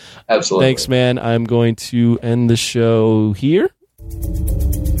well. But absolutely, thanks, man. I'm going to end the show here.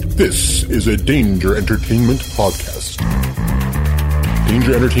 This is a Danger Entertainment podcast.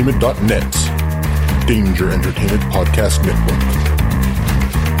 DangerEntertainment.net. Danger Entertainment Podcast Network.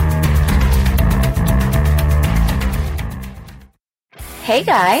 Hey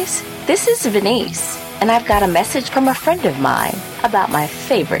guys, this is Venice, and I've got a message from a friend of mine about my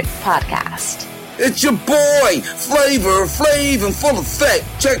favorite podcast. It's your boy, Flavor Flav in full effect.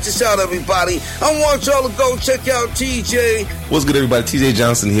 Check this out, everybody. I want y'all to go check out TJ. What's good, everybody? TJ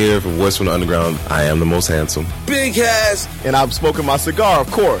Johnson here from Voice from the Underground. I am the most handsome. Big Has. And I'm smoking my cigar, of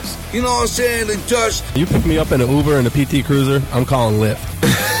course. You know what I'm saying? The Dutch. You pick me up in an Uber and a PT Cruiser, I'm calling Lyft.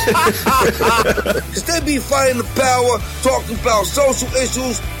 Cause they be fighting the power, talking about social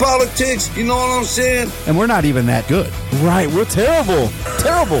issues, politics, you know what I'm saying? And we're not even that good. Right, we're terrible.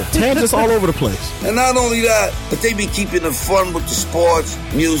 Terrible. Tangents all over the place. And not only that, but they be keeping it fun with the sports,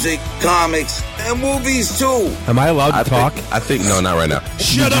 music, comics, and movies too. Am I allowed to talk? I think no, not right now.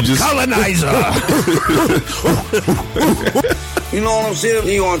 Shut up, colonizer! You know what I'm saying?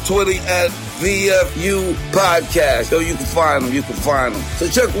 He on Twitter at VFU Podcast. Yo, you can find them. So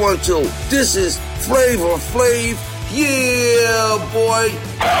check 1, 2. This is Flavor Flav. Yeah, boy.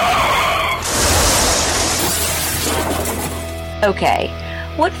 Okay,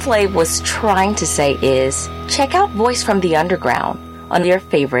 what Flav was trying to say is check out Voice from the Underground on your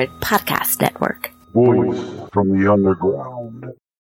favorite podcast network. Voice from the Underground.